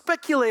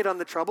speculate on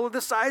the trouble,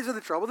 the size of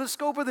the trouble, the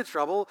scope of the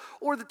trouble,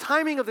 or the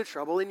timing of the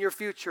trouble in your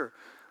future.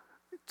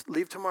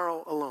 Leave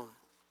tomorrow alone.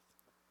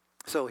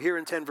 So here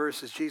in 10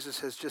 verses,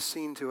 Jesus has just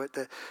seen to it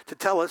to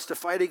tell us to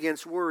fight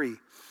against worry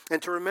and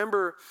to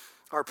remember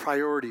our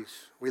priorities.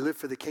 We live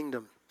for the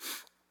kingdom.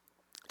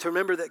 To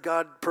remember that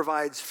God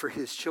provides for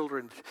his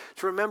children.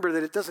 To remember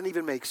that it doesn't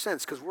even make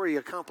sense because worry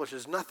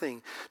accomplishes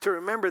nothing. To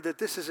remember that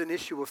this is an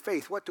issue of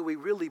faith. What do we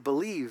really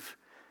believe?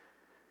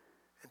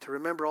 And to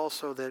remember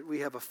also that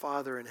we have a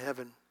Father in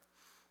heaven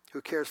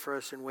who cares for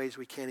us in ways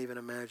we can't even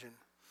imagine.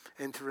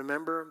 And to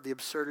remember the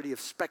absurdity of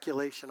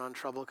speculation on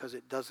trouble because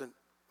it doesn't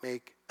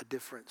make a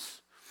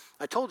difference.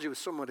 I told you it was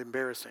somewhat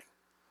embarrassing.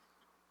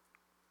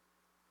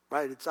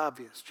 Right? It's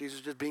obvious. Jesus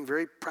is just being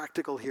very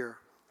practical here.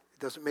 It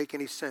doesn't make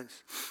any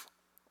sense.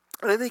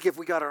 And I think if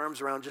we got our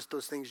arms around just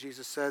those things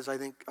Jesus says, I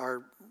think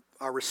our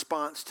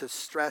response to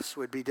stress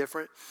would be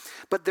different.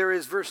 But there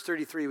is verse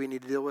 33 we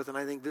need to deal with, and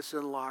I think this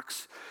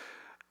unlocks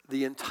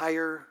the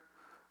entire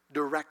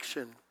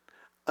direction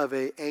of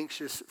an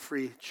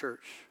anxious-free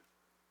church.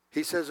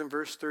 He says in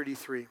verse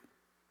 33,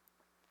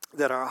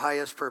 that our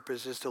highest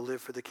purpose is to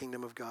live for the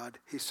kingdom of God.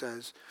 He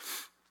says,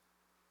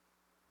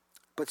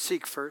 but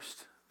seek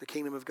first the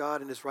kingdom of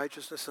God and his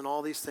righteousness, and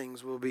all these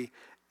things will be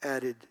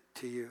added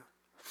to you.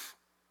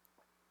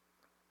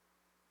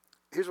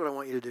 Here's what I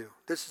want you to do.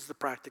 This is the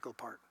practical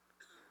part.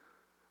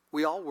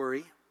 We all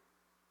worry.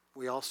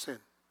 We all sin.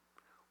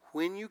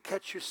 When you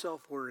catch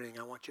yourself worrying,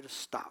 I want you to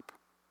stop.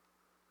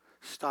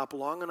 Stop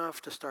long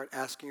enough to start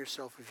asking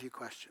yourself a few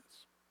questions.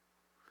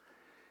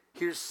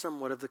 Here's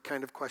somewhat of the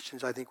kind of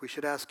questions I think we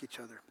should ask each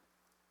other.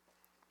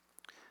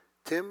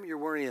 Tim, you're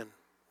worrying.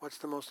 What's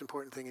the most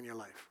important thing in your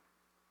life?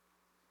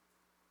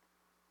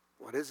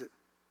 What is it?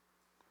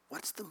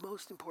 What's the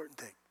most important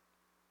thing?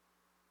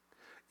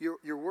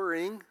 You're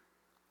worrying.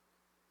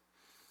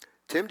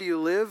 Tim, do you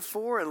live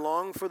for and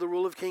long for the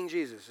rule of King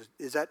Jesus?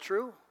 Is that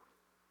true?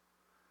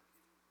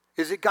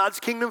 Is it God's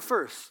kingdom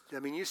first? I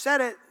mean, you said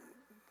it.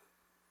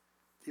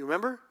 Do you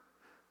remember?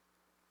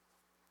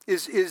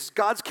 Is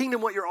God's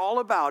kingdom what you're all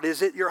about?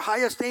 Is it your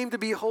highest aim to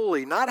be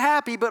holy? Not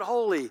happy, but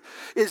holy.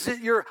 Is it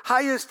your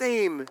highest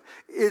aim?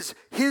 Is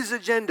his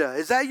agenda?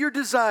 Is that your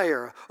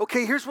desire?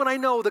 Okay, here's what I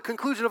know. The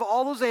conclusion of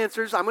all those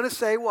answers, I'm going to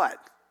say what?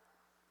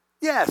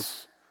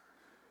 Yes.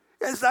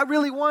 Yes, I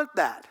really want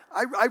that.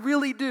 I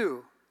really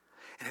do.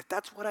 And if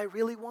that's what I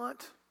really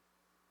want,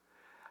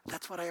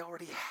 that's what I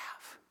already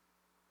have.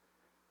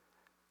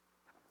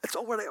 That's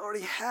all what I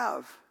already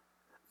have.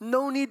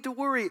 No need to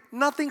worry.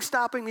 Nothing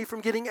stopping me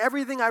from getting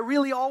everything I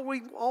really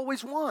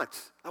always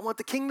want. I want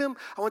the kingdom.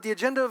 I want the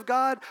agenda of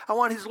God. I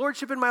want his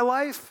lordship in my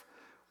life.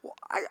 Well,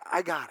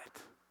 I got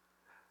it.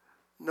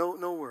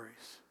 No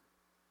worries.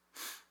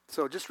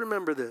 So just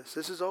remember this.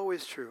 This is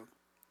always true.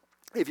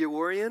 If you're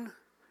worrying,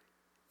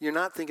 you're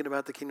not thinking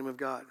about the kingdom of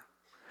God.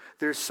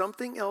 There's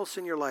something else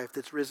in your life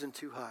that's risen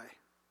too high.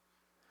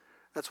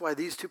 That's why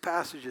these two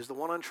passages, the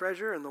one on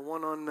treasure and the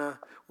one on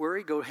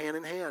worry, go hand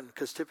in hand,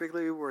 because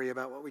typically we worry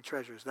about what we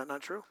treasure. Is that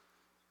not true?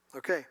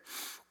 Okay.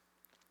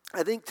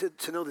 I think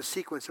to know the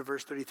sequence of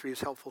verse 33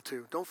 is helpful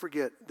too. Don't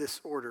forget this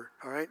order,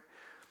 all right?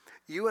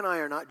 You and I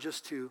are not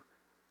just to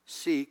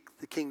seek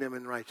the kingdom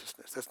and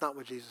righteousness. That's not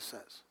what Jesus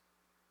says.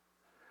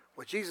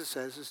 What Jesus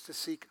says is to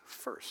seek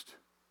first,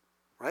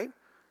 right?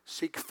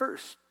 Seek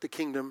first the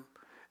kingdom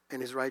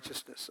and his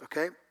righteousness,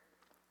 okay?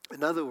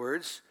 In other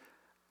words,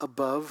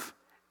 above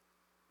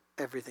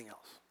everything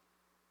else.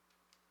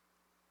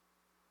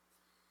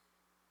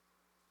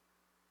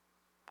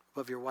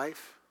 Above your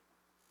wife,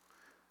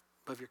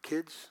 above your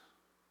kids,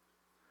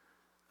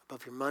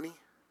 above your money,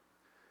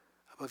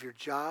 above your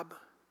job,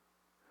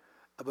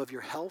 above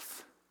your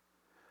health,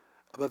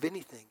 above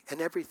anything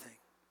and everything,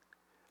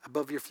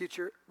 above your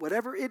future,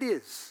 whatever it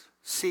is,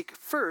 seek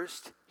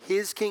first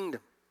his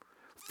kingdom.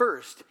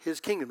 First his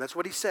kingdom. That's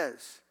what he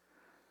says.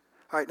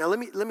 All right, now let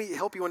me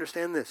help you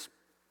understand this.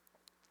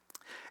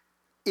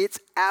 It's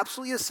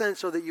absolutely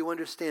essential that you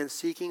understand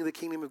seeking the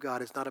kingdom of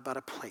God is not about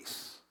a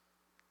place.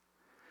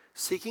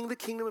 Seeking the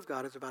kingdom of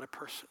God is about a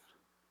person.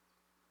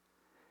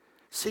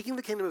 Seeking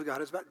the kingdom of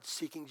God is about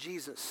seeking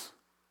Jesus.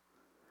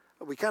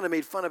 We kind of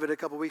made fun of it a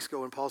couple weeks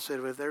ago when Paul said,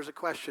 if there's a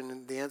question,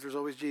 and the answer is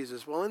always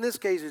Jesus. Well, in this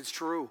case, it's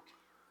true.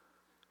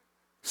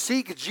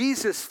 Seek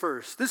Jesus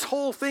first. This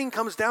whole thing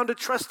comes down to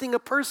trusting a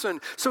person.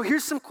 So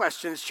here's some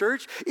questions,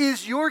 church.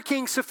 Is your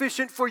king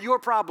sufficient for your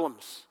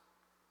problems?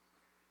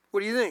 What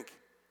do you think?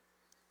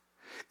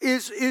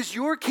 Is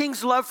your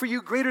king's love for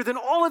you greater than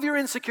all of your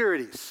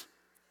insecurities?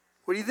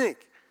 What do you think?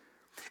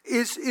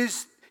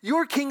 Is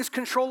your king's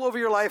control over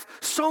your life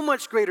so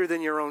much greater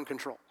than your own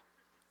control?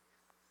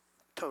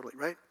 Totally,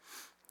 right?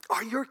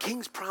 Are your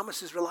king's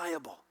promises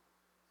reliable?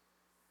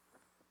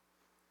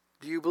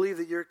 Do you believe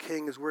that your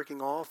king is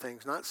working all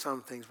things, not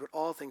some things, but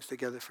all things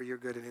together for your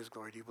good and his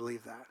glory? Do you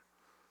believe that?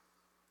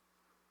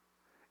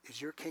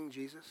 Is your king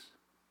Jesus?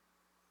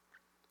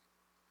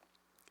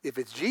 If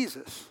it's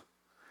Jesus,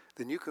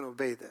 then you can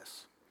obey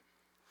this.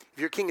 If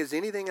your king is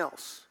anything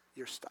else,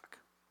 you're stuck.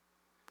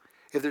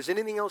 If there's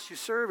anything else you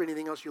serve,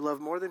 anything else you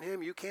love more than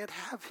him, you can't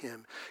have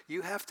him.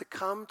 You have to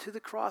come to the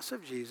cross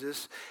of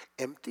Jesus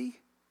empty,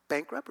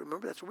 bankrupt.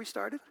 Remember, that's where we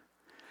started.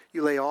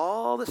 You lay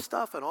all the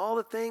stuff and all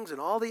the things and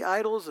all the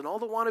idols and all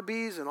the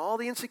wannabes and all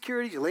the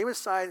insecurities, you lay them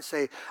aside and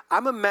say,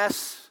 I'm a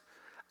mess.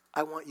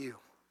 I want you.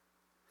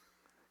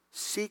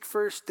 Seek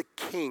first the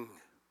king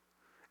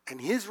and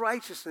his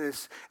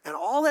righteousness and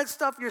all that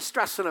stuff you're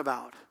stressing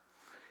about.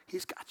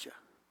 He's got you.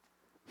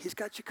 He's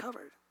got you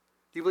covered.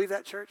 Do you believe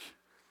that, church?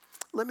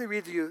 Let me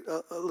read to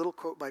you a little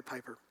quote by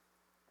Piper.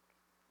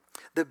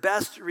 The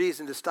best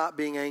reason to stop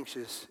being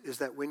anxious is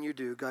that when you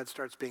do, God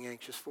starts being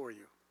anxious for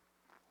you.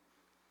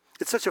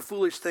 It's such a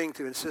foolish thing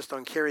to insist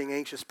on carrying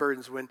anxious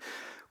burdens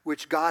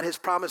which God has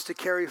promised to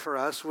carry for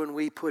us when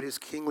we put his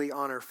kingly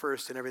honor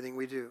first in everything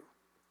we do.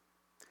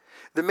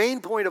 The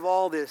main point of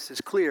all this is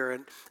clear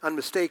and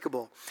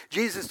unmistakable.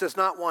 Jesus does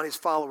not want his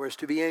followers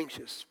to be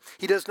anxious.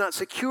 He does not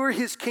secure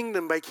his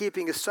kingdom by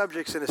keeping his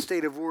subjects in a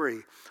state of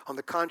worry. On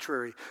the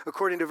contrary,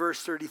 according to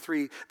verse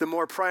 33, the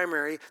more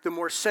primary, the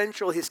more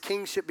central his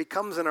kingship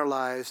becomes in our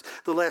lives,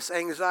 the less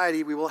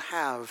anxiety we will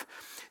have.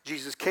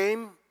 Jesus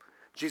came,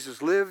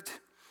 Jesus lived,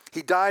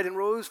 he died and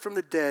rose from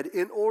the dead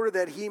in order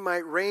that he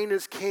might reign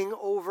as king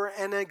over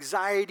an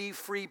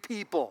anxiety-free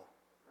people.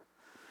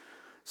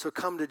 So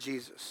come to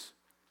Jesus.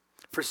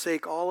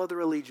 Forsake all other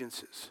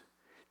allegiances.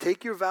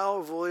 Take your vow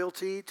of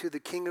loyalty to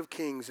the King of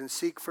Kings and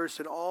seek first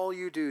in all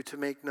you do to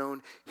make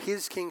known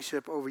his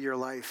kingship over your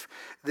life.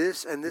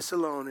 This and this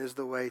alone is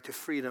the way to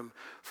freedom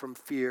from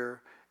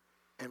fear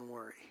and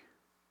worry.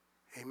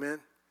 Amen?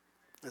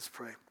 Let's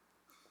pray.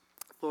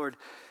 Lord,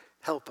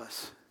 help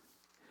us.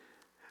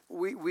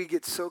 We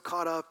get so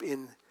caught up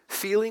in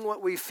feeling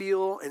what we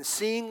feel and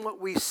seeing what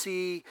we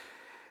see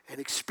and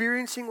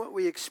experiencing what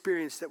we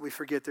experience that we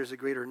forget there's a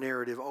greater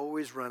narrative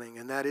always running,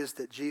 and that is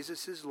that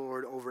Jesus is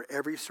Lord over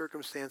every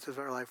circumstance of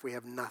our life. We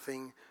have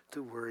nothing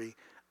to worry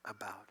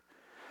about.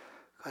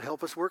 God,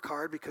 help us work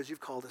hard because you've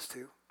called us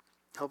to.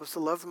 Help us to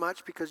love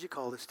much because you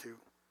called us to.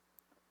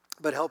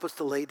 But help us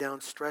to lay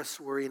down stress,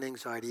 worry, and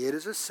anxiety. It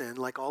is a sin,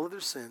 like all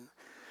other sin,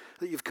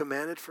 that you've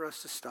commanded for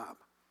us to stop.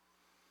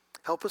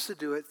 Help us to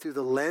do it through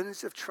the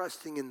lens of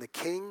trusting in the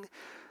King,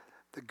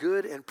 the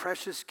good and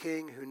precious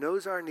King who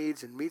knows our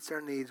needs and meets our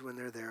needs when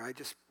they're there.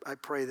 I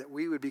pray that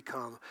we would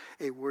become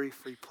a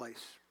worry-free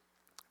place.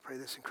 I pray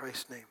this in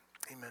Christ's name.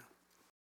 Amen.